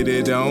 let's get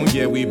it on,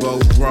 yeah, we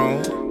both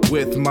grown.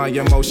 with my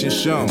emotions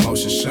shown.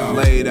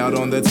 Laid out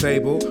on the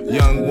table,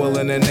 young,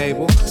 willing, and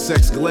able.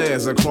 Sex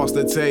glares across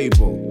the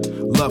table.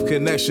 Love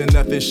connection,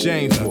 nothing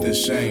shameful.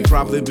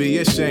 Probably be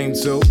ashamed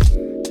to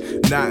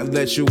not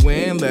let you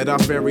in, let our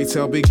fairy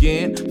tale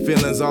begin.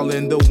 Feelings all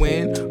in the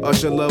wind,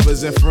 usher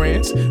lovers and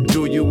friends.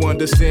 Do you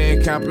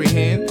understand,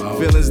 comprehend?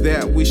 Feelings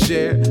that we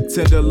share,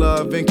 tender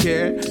love and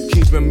care.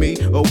 Keeping me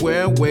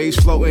aware, waves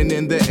floating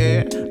in the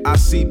air. I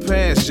see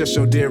past just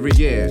your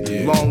derriere.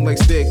 Long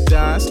legs, thick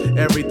thighs,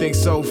 everything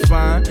so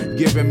fine.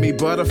 Giving me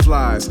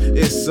butterflies,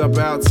 it's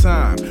about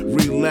time.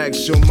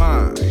 Relax your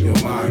mind.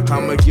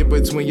 I'ma get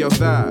between your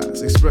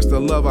thighs. Express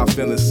the love I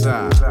feel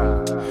inside.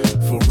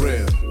 For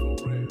real.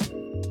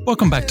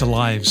 Welcome back to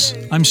Lives.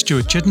 I'm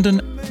Stuart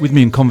Chittenden. With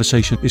me in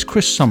conversation is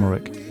Chris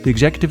Summerick, the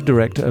Executive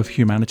Director of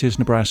Humanities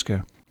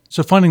Nebraska.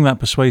 So finding that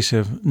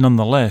persuasive,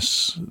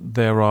 nonetheless,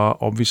 there are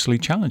obviously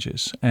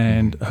challenges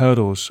and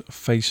hurdles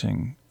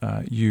facing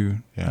you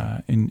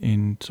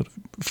in sort of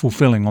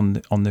fulfilling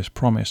on this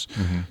promise.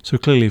 So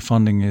clearly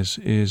funding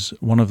is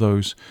one of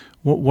those.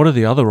 What are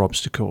the other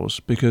obstacles?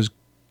 Because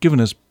given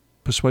as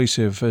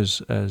persuasive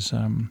as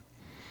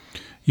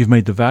you've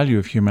made the value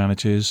of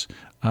humanities,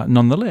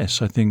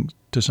 nonetheless, I think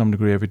to some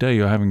degree every day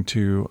you're having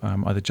to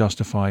either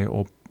justify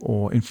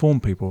or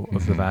inform people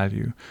of the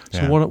value.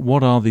 So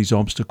what are these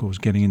obstacles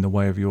getting in the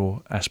way of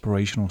your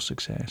aspirational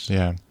success?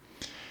 Yeah.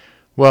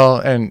 Well,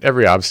 and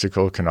every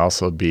obstacle can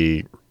also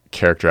be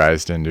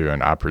characterized into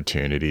an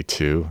opportunity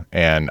too.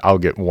 And I'll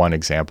get one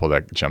example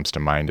that jumps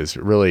to mind is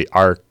really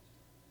our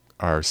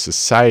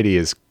society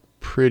is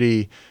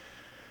pretty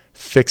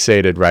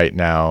fixated right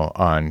now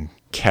on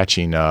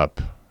catching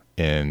up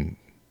in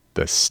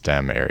the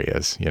STEM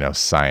areas,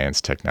 science,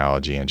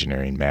 technology,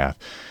 engineering, math.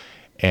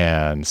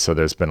 And so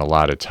there's been a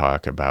lot of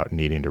talk about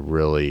needing to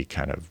really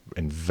kind of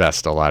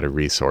invest a lot of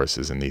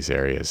resources in these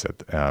areas.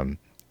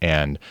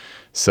 And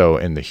so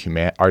in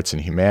the arts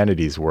and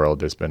humanities world,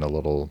 there's been a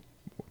little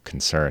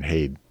concern,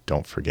 hey,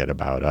 don't forget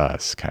about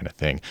us kind of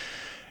thing.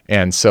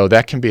 And so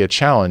that can be a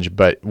challenge.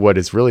 But what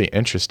is really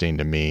interesting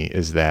to me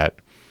is that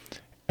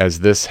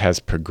as this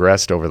has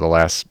progressed over the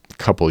last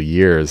couple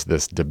years,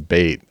 this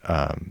debate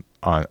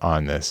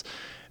on this,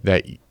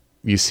 that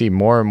you see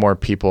more and more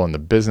people in the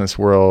business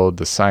world,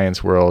 the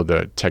science world,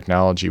 the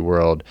technology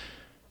world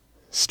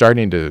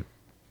starting to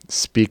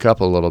speak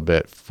up a little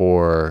bit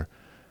for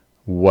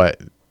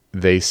what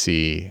they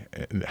see,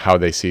 how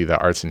they see the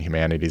arts and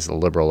humanities, the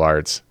liberal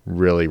arts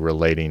really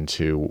relating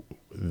to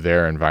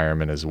their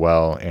environment as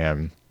well.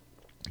 And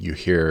you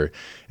hear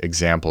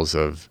examples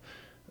of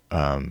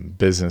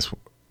business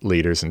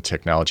leaders and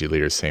technology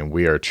leaders saying,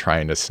 we are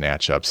trying to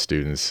snatch up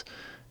students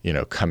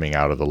coming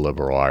out of the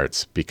liberal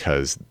arts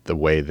because the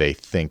way they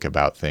think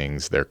about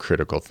things, their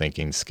critical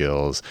thinking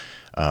skills,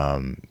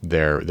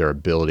 their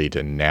ability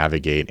to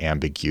navigate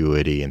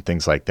ambiguity and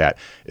things like that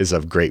is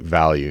of great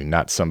value,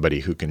 not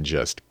somebody who can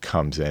just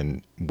comes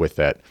in with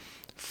that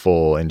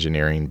full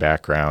engineering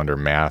background or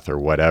math or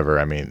whatever.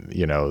 I mean,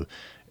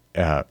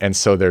 and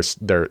so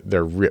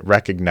they're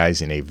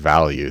recognizing a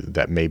value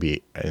that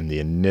maybe in the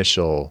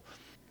initial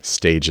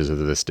stages of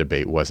this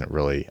debate wasn't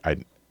really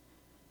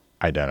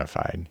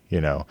identified,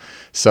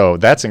 So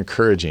that's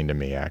encouraging to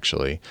me,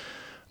 actually.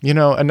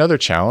 Another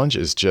challenge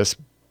is just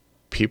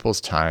people's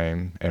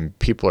time, and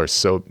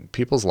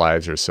people's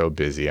lives are so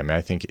busy. I mean, I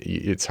think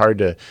it's hard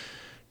to,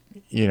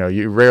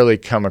 you rarely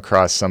come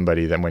across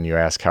somebody that when you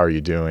ask, how are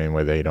you doing,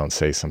 where they don't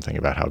say something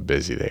about how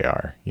busy they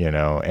are,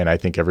 and I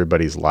think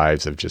everybody's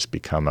lives have just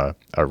become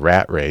a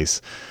rat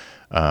race.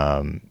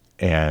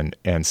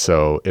 And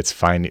so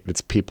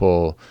it's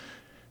people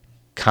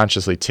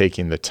consciously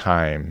taking the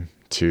time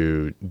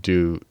to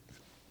do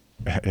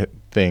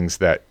things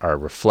that are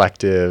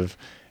reflective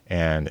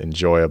and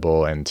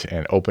enjoyable and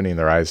opening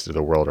their eyes to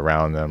the world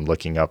around them,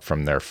 looking up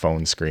from their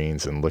phone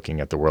screens and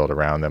looking at the world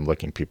around them,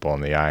 looking people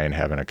in the eye and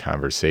having a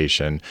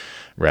conversation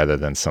rather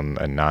than some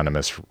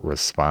anonymous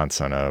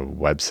response on a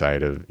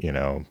website of,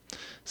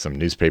 some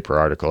newspaper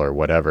article or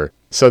whatever.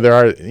 So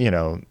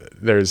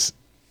there's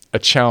a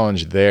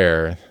challenge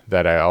there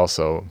that I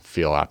also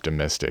feel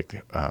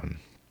optimistic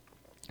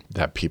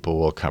that people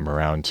will come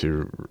around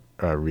to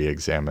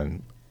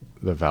re-examine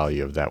the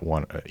value of that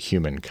one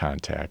human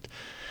contact.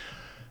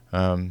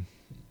 I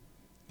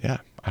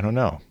don't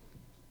know.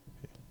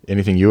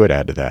 Anything you would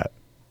add to that?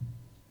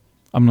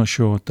 I'm not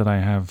sure that I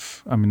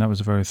have. I mean, that was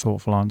a very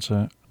thoughtful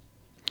answer.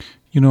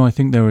 I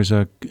think there is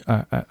a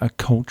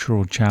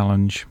cultural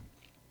challenge,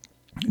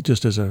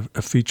 just as a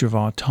feature of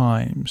our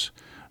times,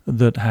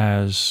 that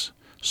has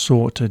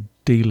sought to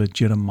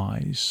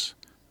delegitimize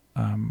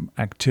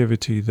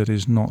activity that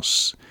is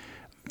not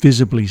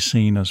visibly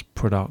seen as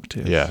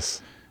productive.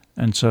 Yes.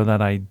 And so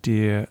that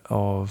idea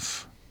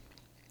of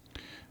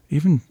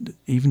even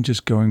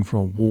just going for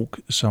a walk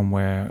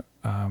somewhere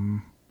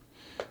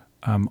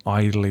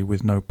idly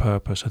with no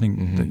purpose. I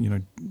think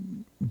that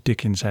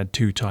Dickens had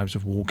two types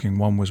of walking.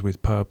 One was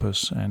with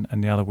purpose, and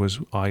the other was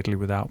idly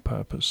without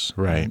purpose.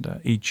 Right. And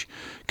each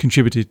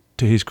contributed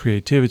to his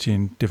creativity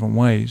in different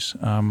ways.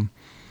 And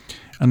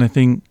I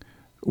think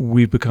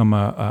we've become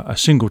a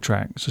single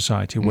track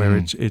society where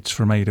it's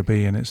from A to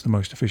B and it's the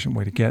most efficient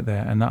way to get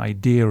there. And that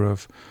idea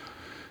of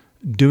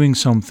doing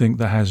something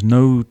that has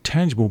no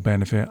tangible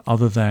benefit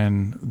other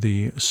than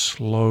the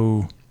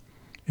slow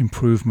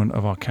improvement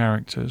of our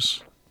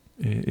characters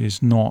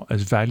is not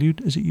as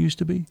valued as it used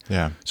to be.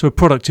 Yeah. So a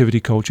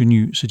productivity culture, and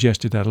you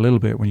suggested that a little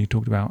bit when you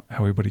talked about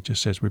how everybody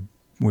just says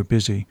we're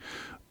busy.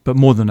 But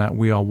more than that,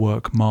 we are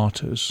work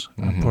martyrs,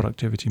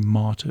 productivity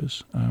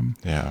martyrs.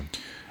 Yeah.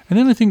 And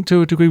then I think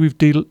to a degree we've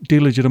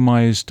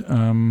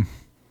delegitimized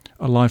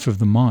a life of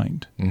the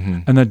mind.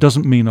 And that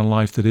doesn't mean a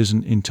life that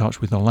isn't in touch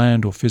with the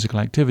land or physical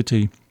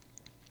activity,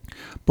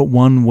 but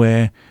one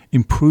where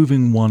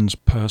improving one's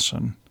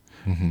person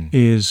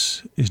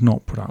is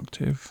not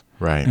productive.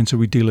 Right. And so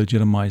we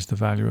delegitimize the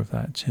value of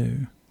that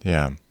too.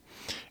 Yeah.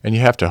 And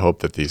you have to hope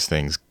that these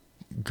things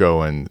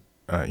go in,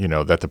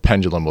 that the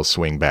pendulum will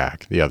swing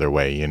back the other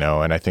way, and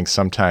I think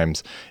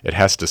sometimes it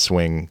has to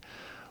swing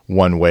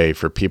one way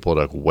for people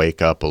to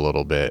wake up a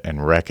little bit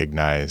and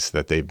recognize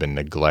that they've been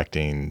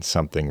neglecting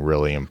something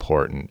really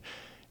important,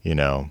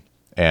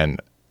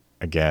 and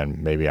again,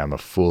 maybe I'm a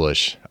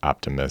foolish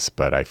optimist,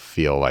 but I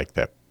feel like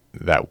that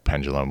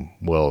pendulum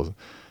will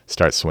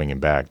start swinging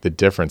back. The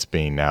difference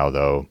being now,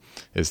 though,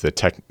 is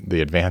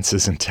the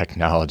advances in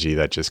technology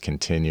that just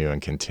continue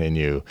and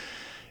continue.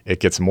 It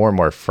gets more and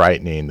more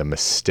frightening, the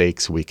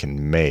mistakes we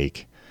can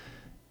make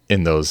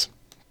in those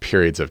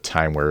periods of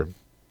time where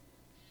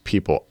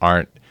people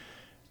aren't,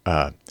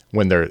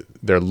 when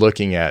they're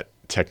looking at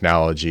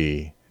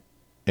technology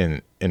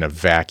in a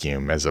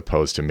vacuum as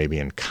opposed to maybe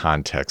in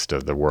context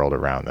of the world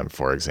around them,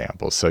 for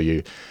example. So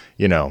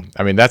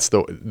that's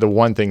the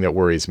one thing that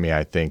worries me,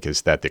 I think,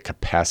 is that the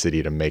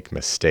capacity to make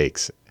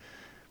mistakes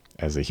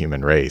as a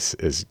human race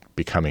is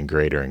becoming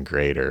greater and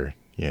greater,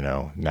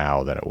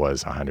 now than it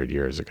was 100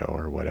 years ago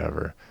or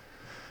whatever.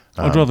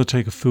 I'd rather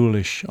take a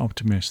foolish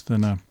optimist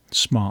than a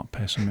smart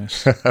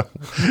pessimist.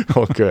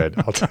 Well, good.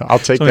 I'll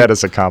take that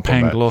as a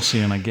compliment.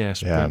 Panglossian, I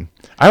guess. Yeah.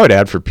 I would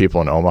add for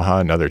people in Omaha,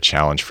 another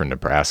challenge for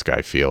Nebraska,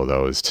 I feel,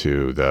 though, is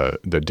to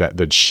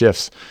the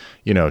shifts,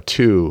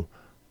 to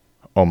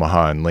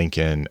Omaha and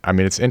Lincoln. I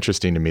mean, it's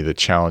interesting to me the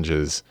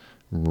challenges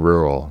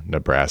rural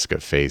Nebraska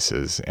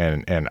faces.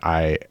 And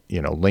I,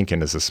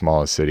 Lincoln is the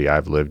smallest city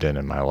I've lived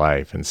in my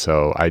life. And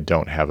so I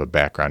don't have a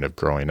background of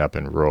growing up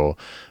in rural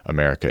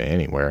America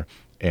anywhere.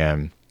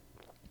 And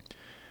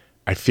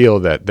I feel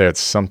that that's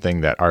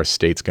something that our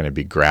state's going to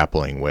be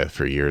grappling with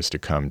for years to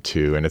come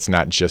too. And it's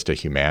not just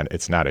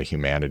it's not a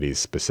humanities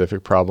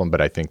specific problem,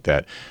 but I think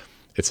that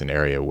it's an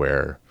area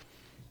where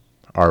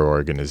our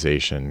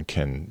organization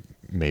can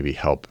maybe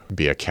help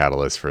be a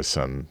catalyst for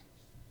some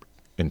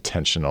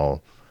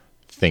intentional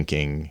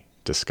thinking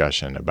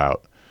discussion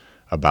about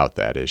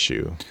that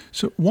issue.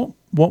 So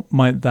what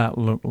might that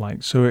look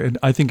like? So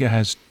I think it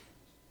has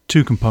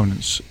two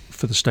components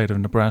for the state of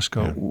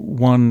Nebraska. Yeah.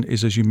 One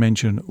is, as you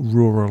mentioned,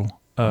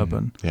 rural,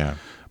 urban. Yeah.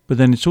 But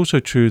then it's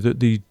also true that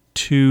the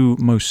two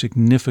most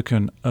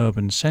significant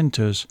urban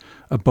centers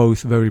are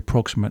both very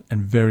proximate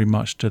and very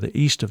much to the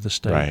east of the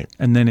state. Right.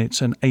 And then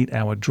it's an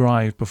 8-hour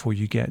drive before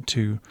you get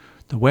to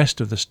the west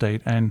of the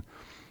state. And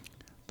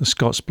the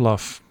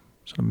Scottsbluff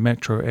sort of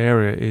metro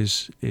area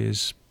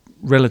is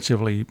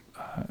relatively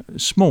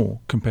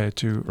small compared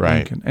to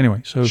Lincoln.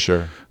 Anyway, so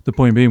sure. The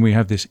point being, we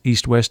have this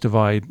east-west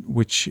divide,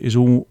 which is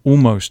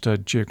almost a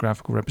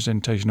geographical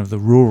representation of the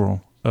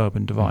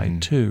rural-urban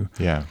divide too.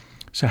 Yeah.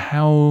 So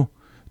how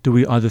do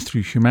we, either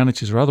through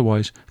humanities or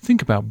otherwise,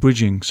 think about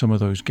bridging some of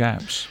those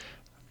gaps?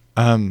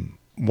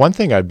 One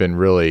thing I've been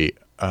really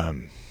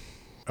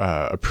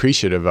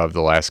appreciative of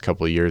the last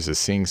couple of years is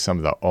seeing some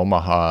of the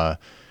Omaha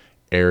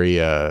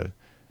area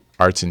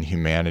arts and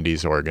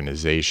humanities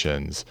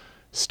organizations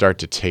start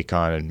to take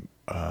on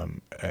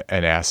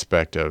an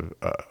aspect of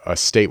a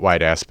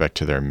statewide aspect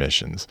to their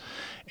missions.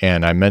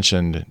 And I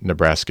mentioned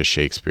Nebraska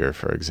Shakespeare,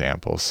 for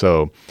example.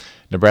 So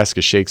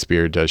Nebraska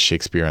Shakespeare does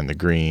Shakespeare on the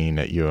Green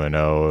at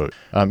UNO.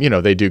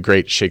 They do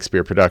great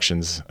Shakespeare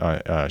productions,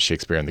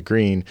 Shakespeare on the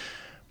Green,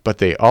 but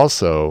they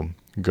also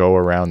go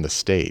around the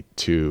state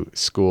to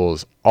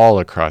schools all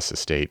across the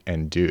state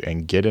and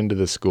get into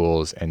the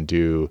schools and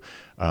do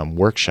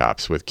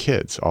workshops with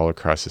kids all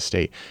across the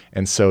state.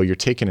 And so you're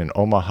taking an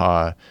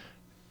Omaha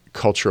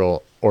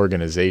cultural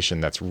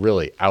organization that's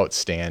really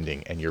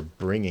outstanding, and you're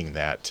bringing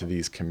that to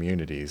these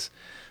communities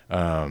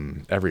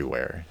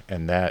everywhere.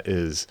 And that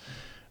is,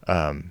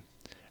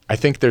 I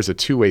think there's a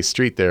two-way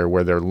street there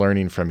where they're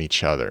learning from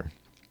each other.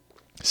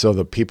 So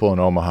the people in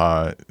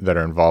Omaha that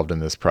are involved in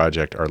this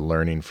project are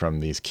learning from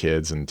these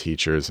kids and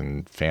teachers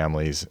and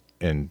families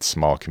in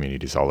small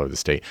communities all over the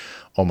state.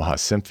 Omaha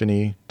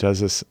Symphony does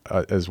this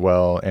as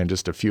well, and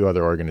just a few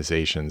other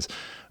organizations,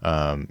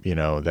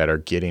 that are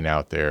getting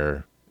out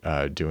there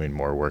doing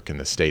more work in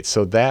the state.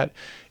 So that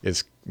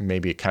is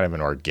maybe kind of an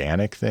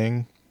organic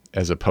thing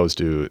as opposed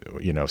to,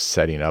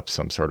 setting up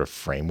some sort of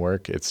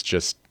framework. It's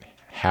just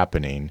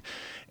happening.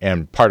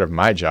 And part of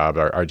my job,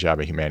 our job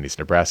at Humanities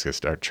Nebraska, is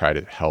to try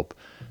to help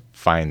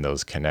find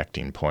those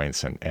connecting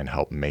points and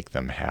help make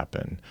them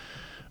happen.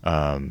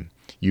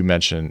 you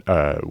mentioned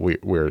we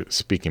were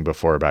speaking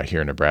before about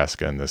Here in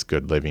Nebraska and this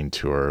Good Living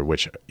Tour,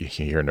 which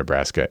Here in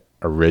Nebraska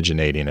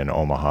originating in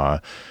Omaha,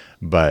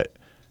 but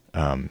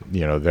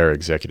their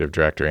executive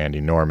director, Andy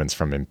Norman's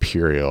from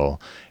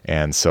Imperial,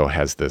 and so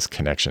has this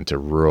connection to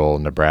rural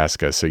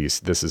Nebraska. So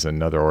this is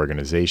another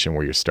organization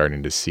where you're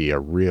starting to see a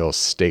real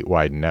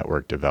statewide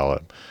network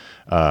develop,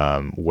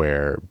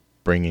 where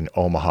bringing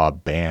Omaha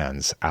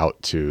bands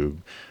out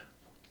to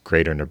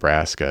greater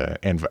Nebraska,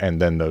 and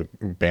then the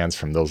bands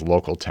from those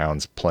local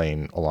towns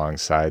playing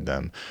alongside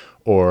them.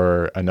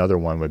 Or another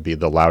one would be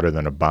the Louder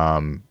Than a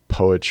Bomb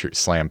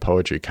slam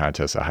poetry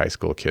contest that high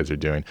school kids are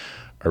doing,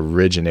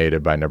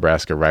 originated by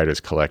Nebraska Writers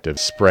Collective,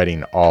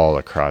 spreading all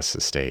across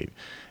the state.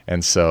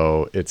 And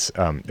so it's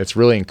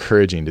really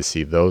encouraging to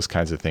see those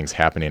kinds of things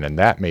happening, and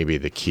that may be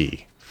the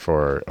key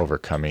for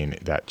overcoming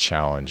that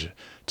challenge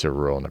to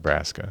rural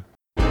Nebraska.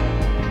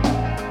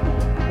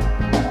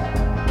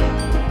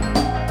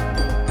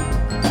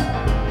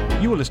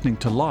 You are listening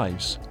to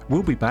Lives.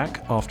 We'll be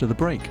back after the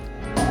break.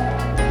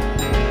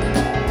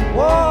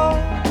 Whoa,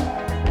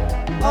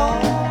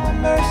 oh,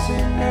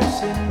 mercy,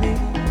 mercy me.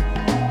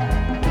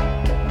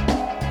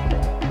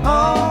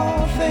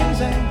 All things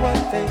ain't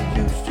what they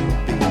used to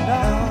be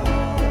now.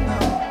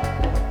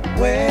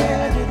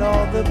 Where did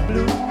all the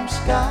blue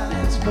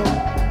skies go?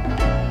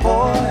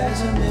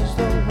 Poison is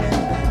the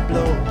wind that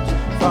blows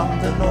from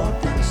the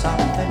north and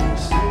south and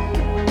east.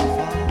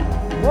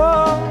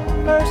 Whoa,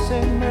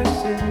 mercy,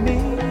 mercy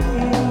me.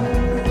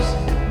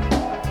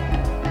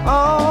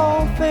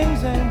 All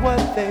things ain't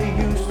what they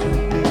used to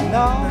be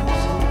now.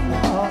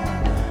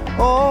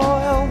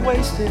 Oil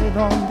wasted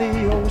on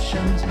the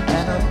oceans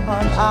and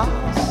upon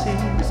our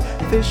seas,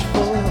 fish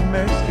full of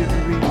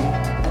mercury.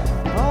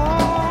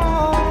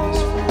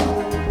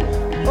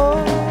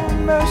 Oh,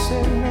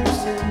 mercy,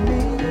 mercy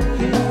me.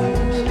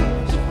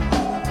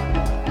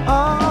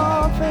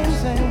 All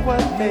things ain't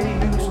what they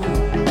used to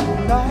be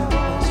now.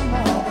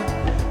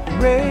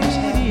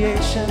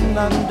 Radiation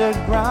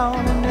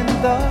underground and in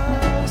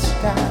the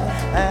sky,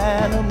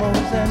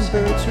 animals and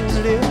birds who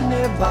live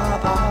nearby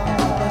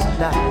are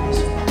dying.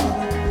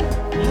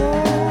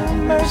 Oh,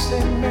 mercy,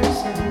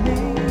 mercy me.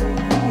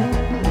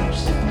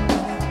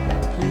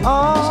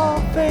 All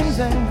things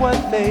ain't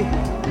what they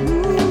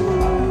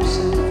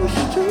used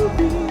to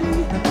be.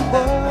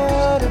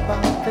 What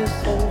about this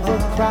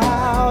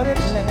overcrowded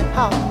land?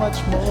 How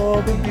much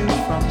more we use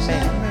from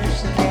man?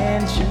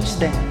 Can't you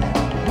stand?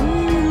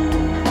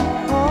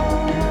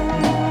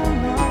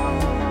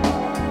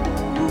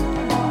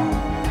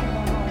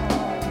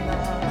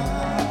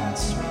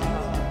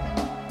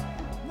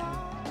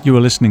 You are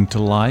listening to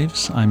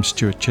Lives. I'm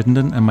Stuart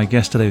Chittenden, and my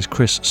guest today is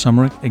Chris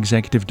Summerick,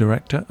 Executive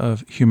Director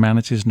of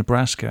Humanities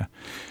Nebraska.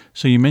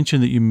 So you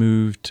mentioned that you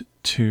moved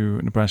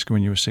to Nebraska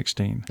when you were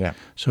 16. Yeah.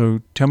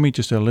 So tell me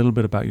just a little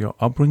bit about your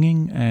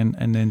upbringing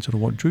and then sort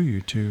of what drew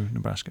you to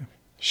Nebraska.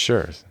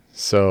 Sure.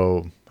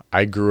 So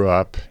I grew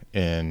up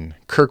in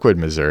Kirkwood,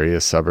 Missouri,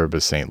 a suburb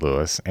of St.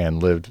 Louis,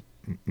 and lived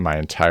my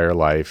entire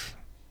life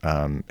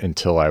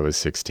until I was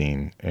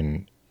 16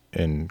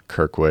 in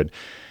Kirkwood.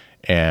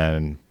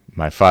 And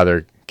my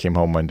father came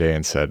home one day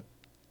and said,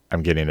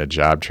 I'm getting a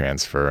job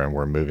transfer and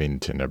we're moving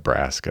to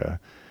Nebraska.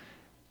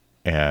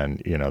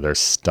 And, there's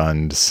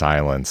stunned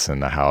silence in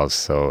the house.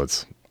 So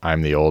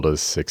I'm the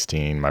oldest,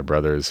 16, my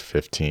brother's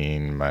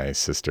 15, my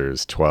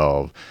sister's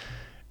 12,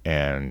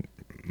 and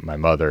my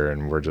mother,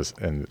 and they're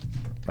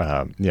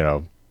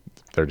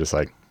just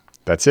like,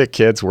 that's it,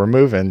 kids, we're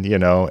moving,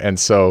 And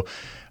so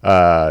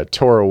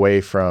tore away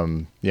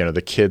from,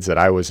 the kids that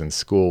I was in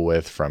school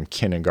with from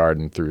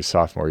kindergarten through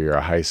sophomore year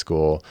of high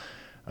school,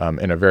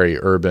 in a very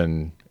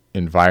urban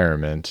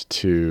environment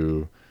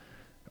to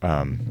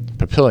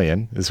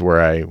Papillion is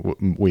where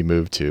we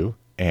moved to.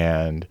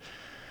 And,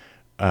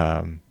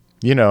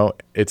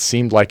 it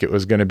seemed like it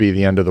was going to be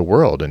the end of the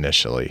world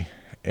initially.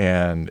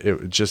 And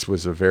it just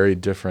was a very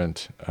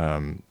different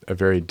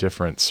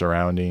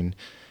surrounding.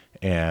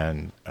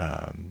 And,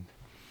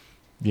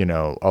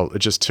 it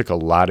just took a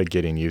lot of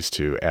getting used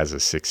to as a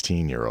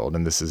 16-year-old,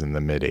 and this is in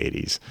the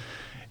mid-'80s.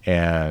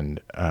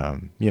 And,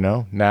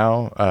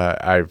 now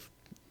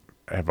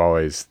I've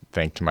always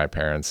thanked my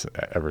parents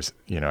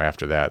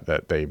after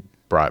that they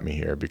brought me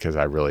here, because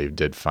I really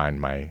did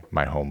find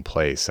my home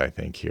place, I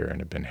think, here,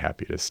 and have been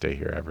happy to stay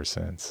here ever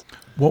since.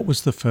 What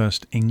was the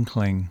first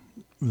inkling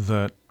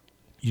that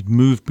you'd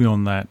moved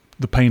beyond that,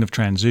 the pain of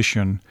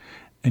transition,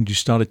 and you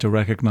started to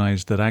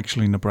recognize that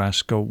actually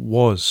Nebraska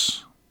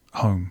was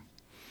home?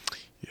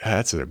 Yeah,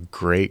 that's a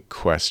great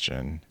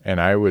question. And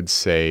I would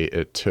say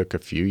it took a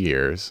few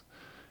years,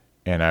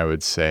 and I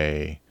would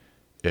say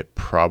it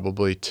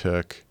probably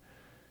took,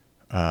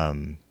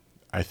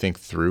 I think,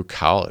 through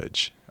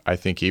college. I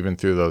think even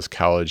through those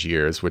college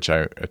years, which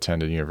I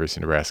attended University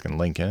of Nebraska in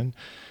Lincoln,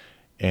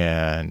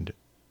 and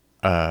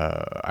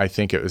I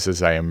think it was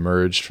as I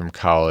emerged from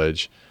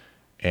college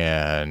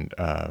and,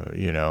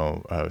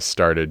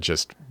 started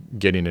just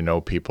getting to know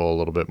people a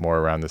little bit more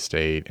around the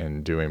state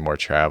and doing more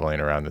traveling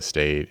around the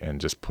state and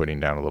just putting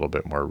down a little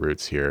bit more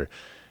roots here,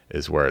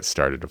 is where it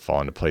started to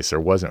fall into place. There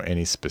wasn't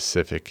any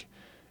specific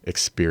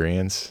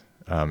experience.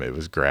 It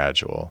was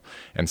gradual.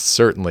 And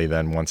certainly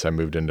then once I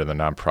moved into the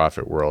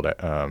nonprofit world,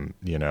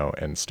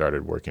 and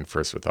started working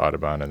first with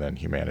Audubon and then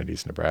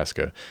Humanities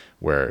Nebraska,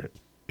 where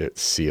it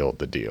sealed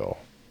the deal.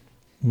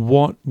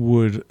 What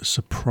would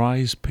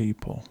surprise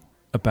people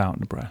about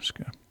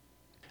Nebraska?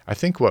 I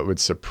think what would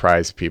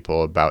surprise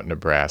people about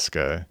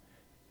Nebraska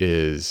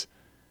is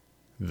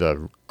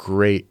the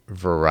great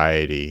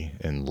variety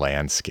in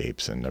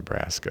landscapes in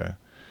Nebraska.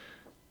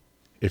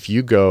 If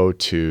you go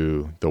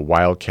to the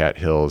Wildcat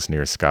Hills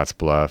near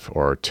Scottsbluff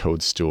or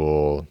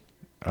Toadstool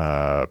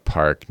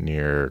Park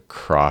near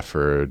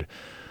Crawford,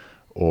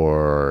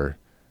 or,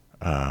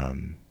 I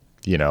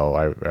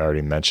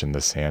already mentioned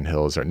the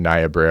Sandhills, or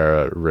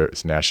Niobrara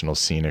National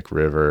Scenic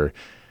River,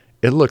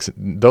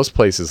 those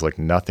places look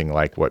nothing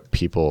like what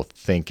people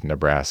think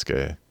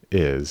Nebraska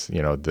is,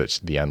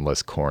 the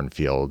endless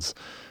cornfields,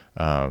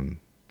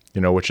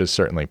 which is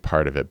certainly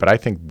part of it. But I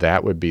think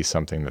that would be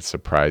something that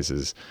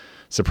surprise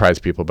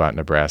people about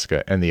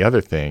Nebraska. And the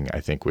other thing I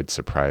think would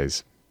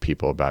surprise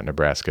people about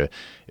Nebraska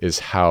is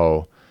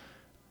how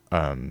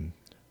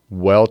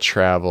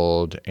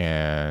well-traveled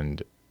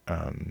and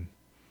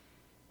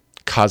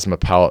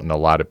cosmopolitan a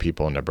lot of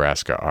people in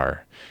Nebraska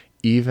are.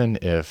 Even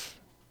if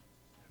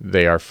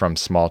they are from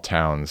small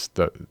towns,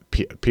 the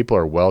people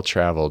are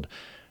well-traveled.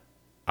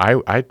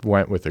 I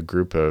went with a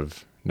group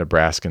of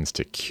Nebraskans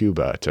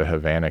to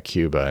Havana,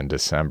 Cuba in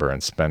December,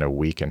 and spent a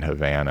week in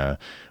Havana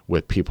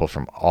with people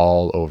from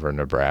all over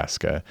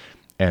Nebraska.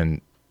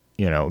 And,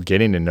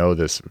 getting to know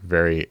this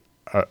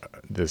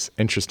this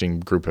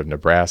interesting group of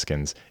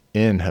Nebraskans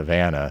in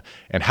Havana,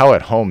 and how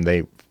at home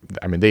they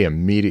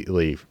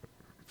immediately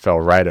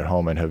fell right at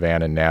home in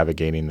Havana,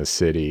 navigating the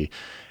city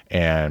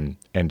and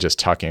just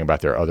talking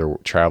about their other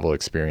travel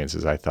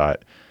experiences. I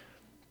thought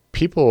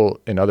people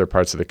in other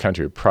parts of the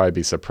country would probably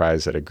be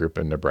surprised that a group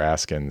of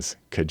Nebraskans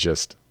could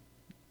just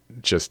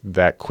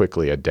that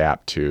quickly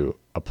adapt to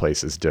a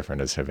place as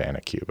different as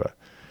Havana, Cuba.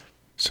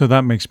 So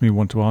that makes me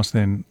want to ask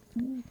then,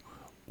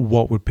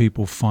 what would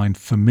people find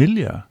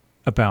familiar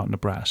about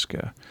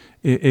Nebraska?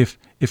 If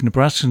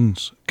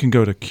Nebraskans can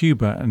go to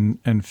Cuba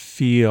and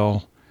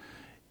feel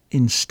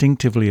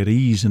instinctively at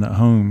ease and at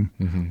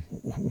home,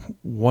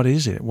 what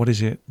is it? What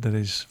is it that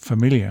is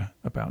familiar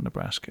about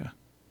Nebraska?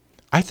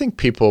 I think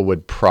people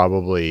would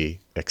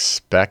probably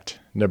expect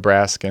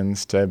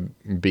Nebraskans to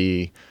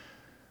be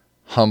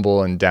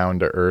humble and down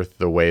to earth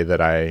the way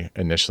that I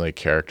initially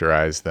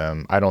characterized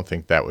them. I don't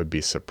think that would be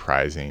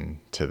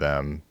surprising to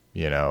them.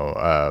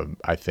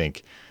 I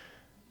think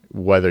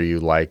whether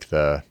you like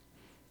the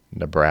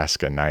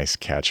Nebraska nice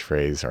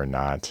catchphrase or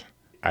not,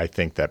 I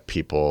think that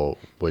people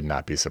would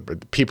not be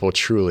surprised. People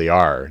truly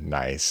are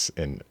nice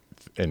in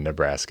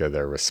Nebraska.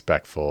 They're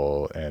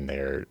respectful and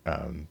they're,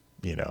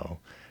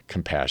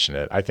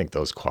 compassionate. I think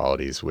those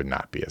qualities would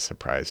not be a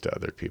surprise to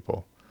other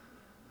people.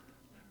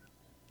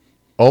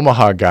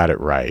 Omaha got it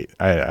right.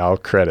 I'll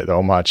credit the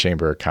Omaha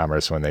Chamber of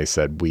Commerce when they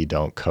said, "We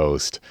don't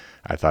coast."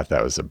 I thought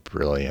that was a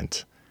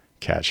brilliant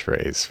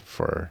catchphrase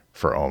for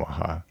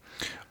Omaha.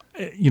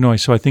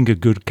 So I think a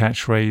good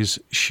catchphrase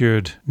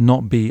should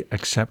not be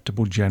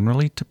acceptable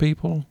generally to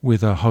people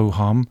with a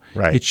ho-hum.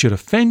 Right. It should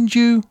offend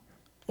you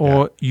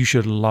or you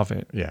should love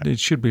it. Yeah. It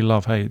should be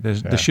love-hate.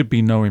 There should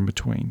be no in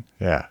between.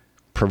 Yeah.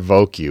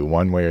 Provoke you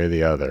one way or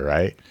the other,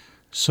 right?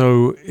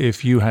 So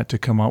if you had to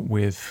come up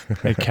with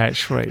a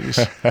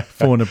catchphrase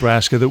for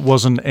Nebraska that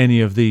wasn't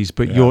any of these,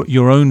 but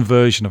your own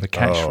version of a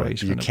catchphrase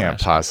for you Nebraska. Can't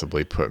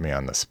possibly put me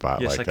on the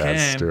spot Yes, like I that,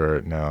 can.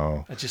 Stuart.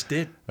 No. I just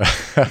did.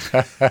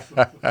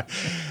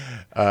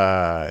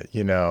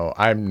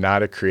 I'm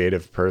not a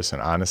creative person.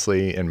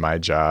 Honestly, in my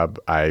job,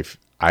 I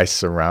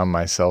surround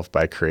myself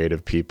by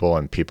creative people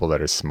and people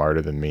that are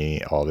smarter than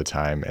me all the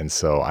time. And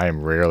so I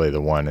am rarely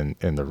the one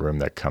in the room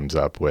that comes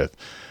up with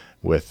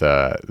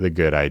the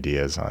good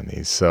ideas on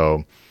these.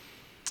 So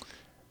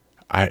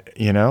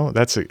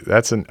that's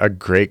a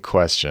great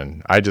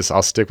question.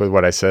 I'll stick with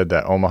what I said,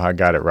 that Omaha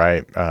got it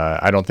right.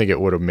 I don't think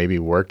it would have maybe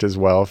worked as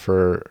well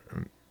for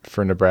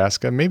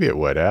Nebraska. Maybe it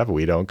would have.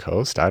 We don't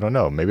coast. I don't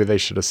know. Maybe they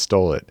should have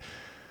stole it,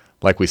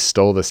 like we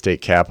stole the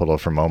state capital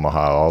from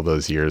Omaha all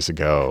those years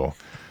ago,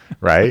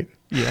 right?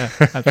 Yeah,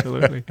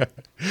 absolutely.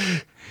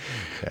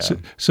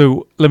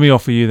 So let me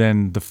offer you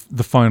then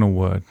the final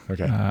word.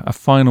 Okay. A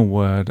final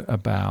word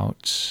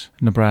about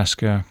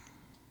Nebraska.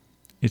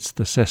 It's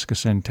the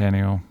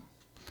sesquicentennial.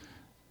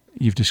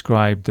 You've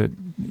described that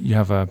you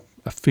have a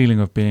feeling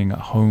of being at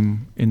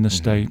home in the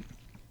state.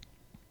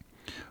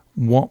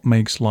 What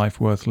makes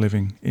life worth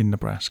living in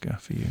Nebraska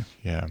for you?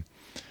 Yeah.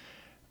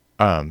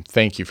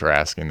 Thank you for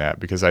asking that,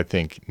 because I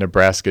think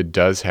Nebraska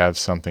does have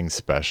something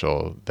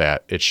special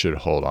that it should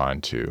hold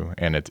on to,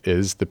 and it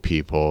is the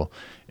people.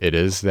 It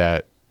is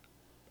that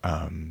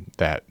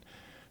that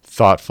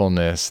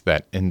thoughtfulness,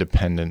 that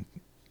independent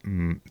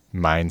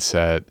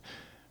mindset,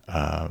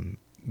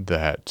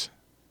 that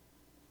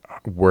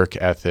work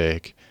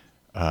ethic,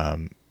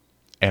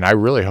 and I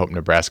really hope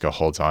Nebraska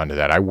holds on to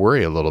that. I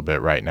worry a little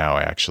bit right now,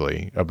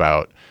 actually,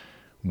 about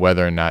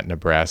whether or not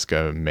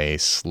Nebraska may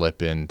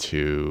slip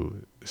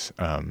into,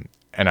 and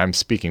I'm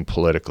speaking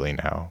politically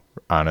now,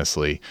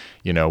 honestly,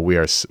 we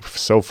are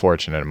so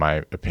fortunate, in my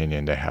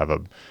opinion, to have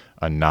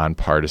a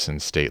nonpartisan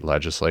state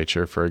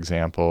legislature, for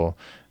example,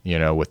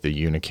 with the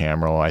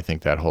unicameral. I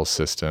think that whole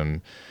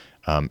system,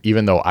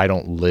 even though I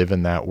don't live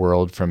in that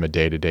world from a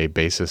day-to-day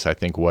basis, I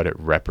think what it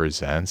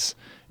represents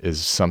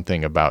is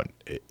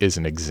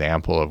an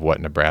example of what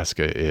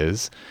Nebraska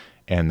is.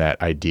 And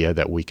that idea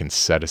that we can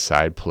set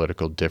aside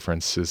political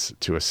differences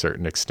to a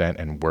certain extent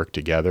and work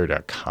together to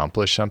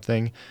accomplish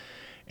something.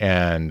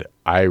 And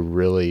I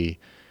really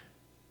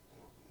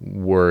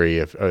worry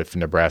if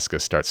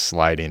Nebraska starts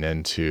sliding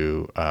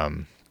into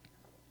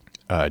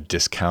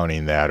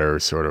discounting that or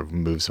sort of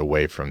moves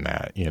away from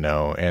that,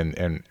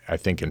 And I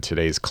think in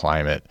today's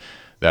climate,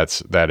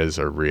 that is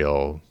a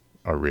real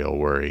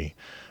worry.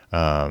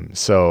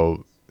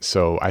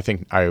 So I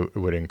think I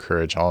would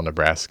encourage all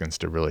Nebraskans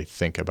to really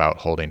think about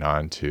holding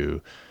on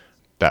to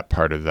that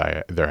part of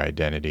their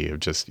identity of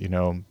just,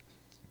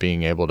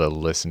 being able to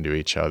listen to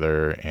each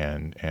other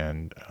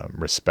and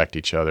respect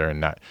each other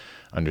and not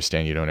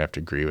understand you don't have to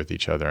agree with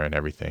each other and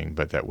everything,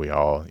 but that we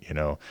all,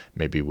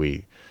 maybe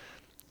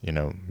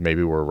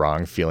we're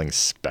wrong feeling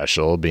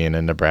special being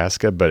in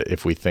Nebraska, but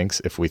if we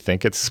think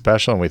it's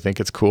special and we think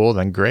it's cool,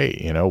 then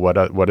great.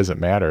 What does it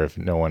matter if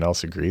no one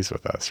else agrees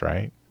with us,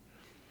 right?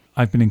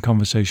 I've been in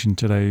conversation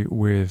today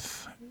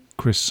with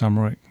Chris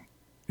Sumrich,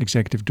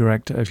 Executive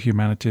Director of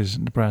Humanities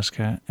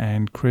Nebraska.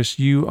 And Chris,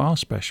 you are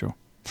special.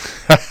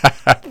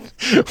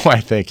 Why,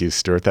 thank you,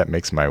 Stuart. That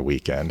makes my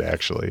weekend,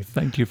 actually.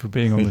 Thank you for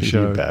being on the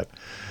show. You bet.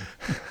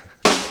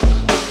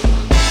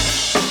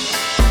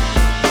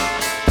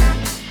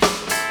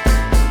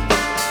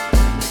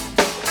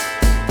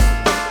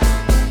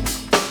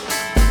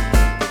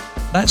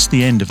 That's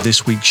the end of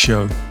this week's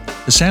show.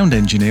 The sound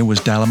engineer was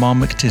Dalamar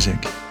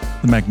McTizick.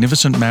 The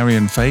magnificent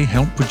Marion Fay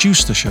helped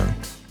produce the show.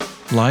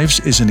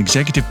 Lives is an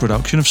executive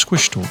production of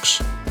Squish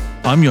Talks.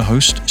 I'm your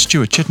host,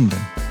 Stuart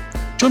Chittenden.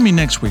 Join me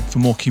next week for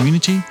more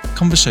community,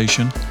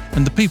 conversation,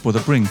 and the people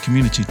that bring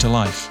community to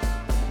life.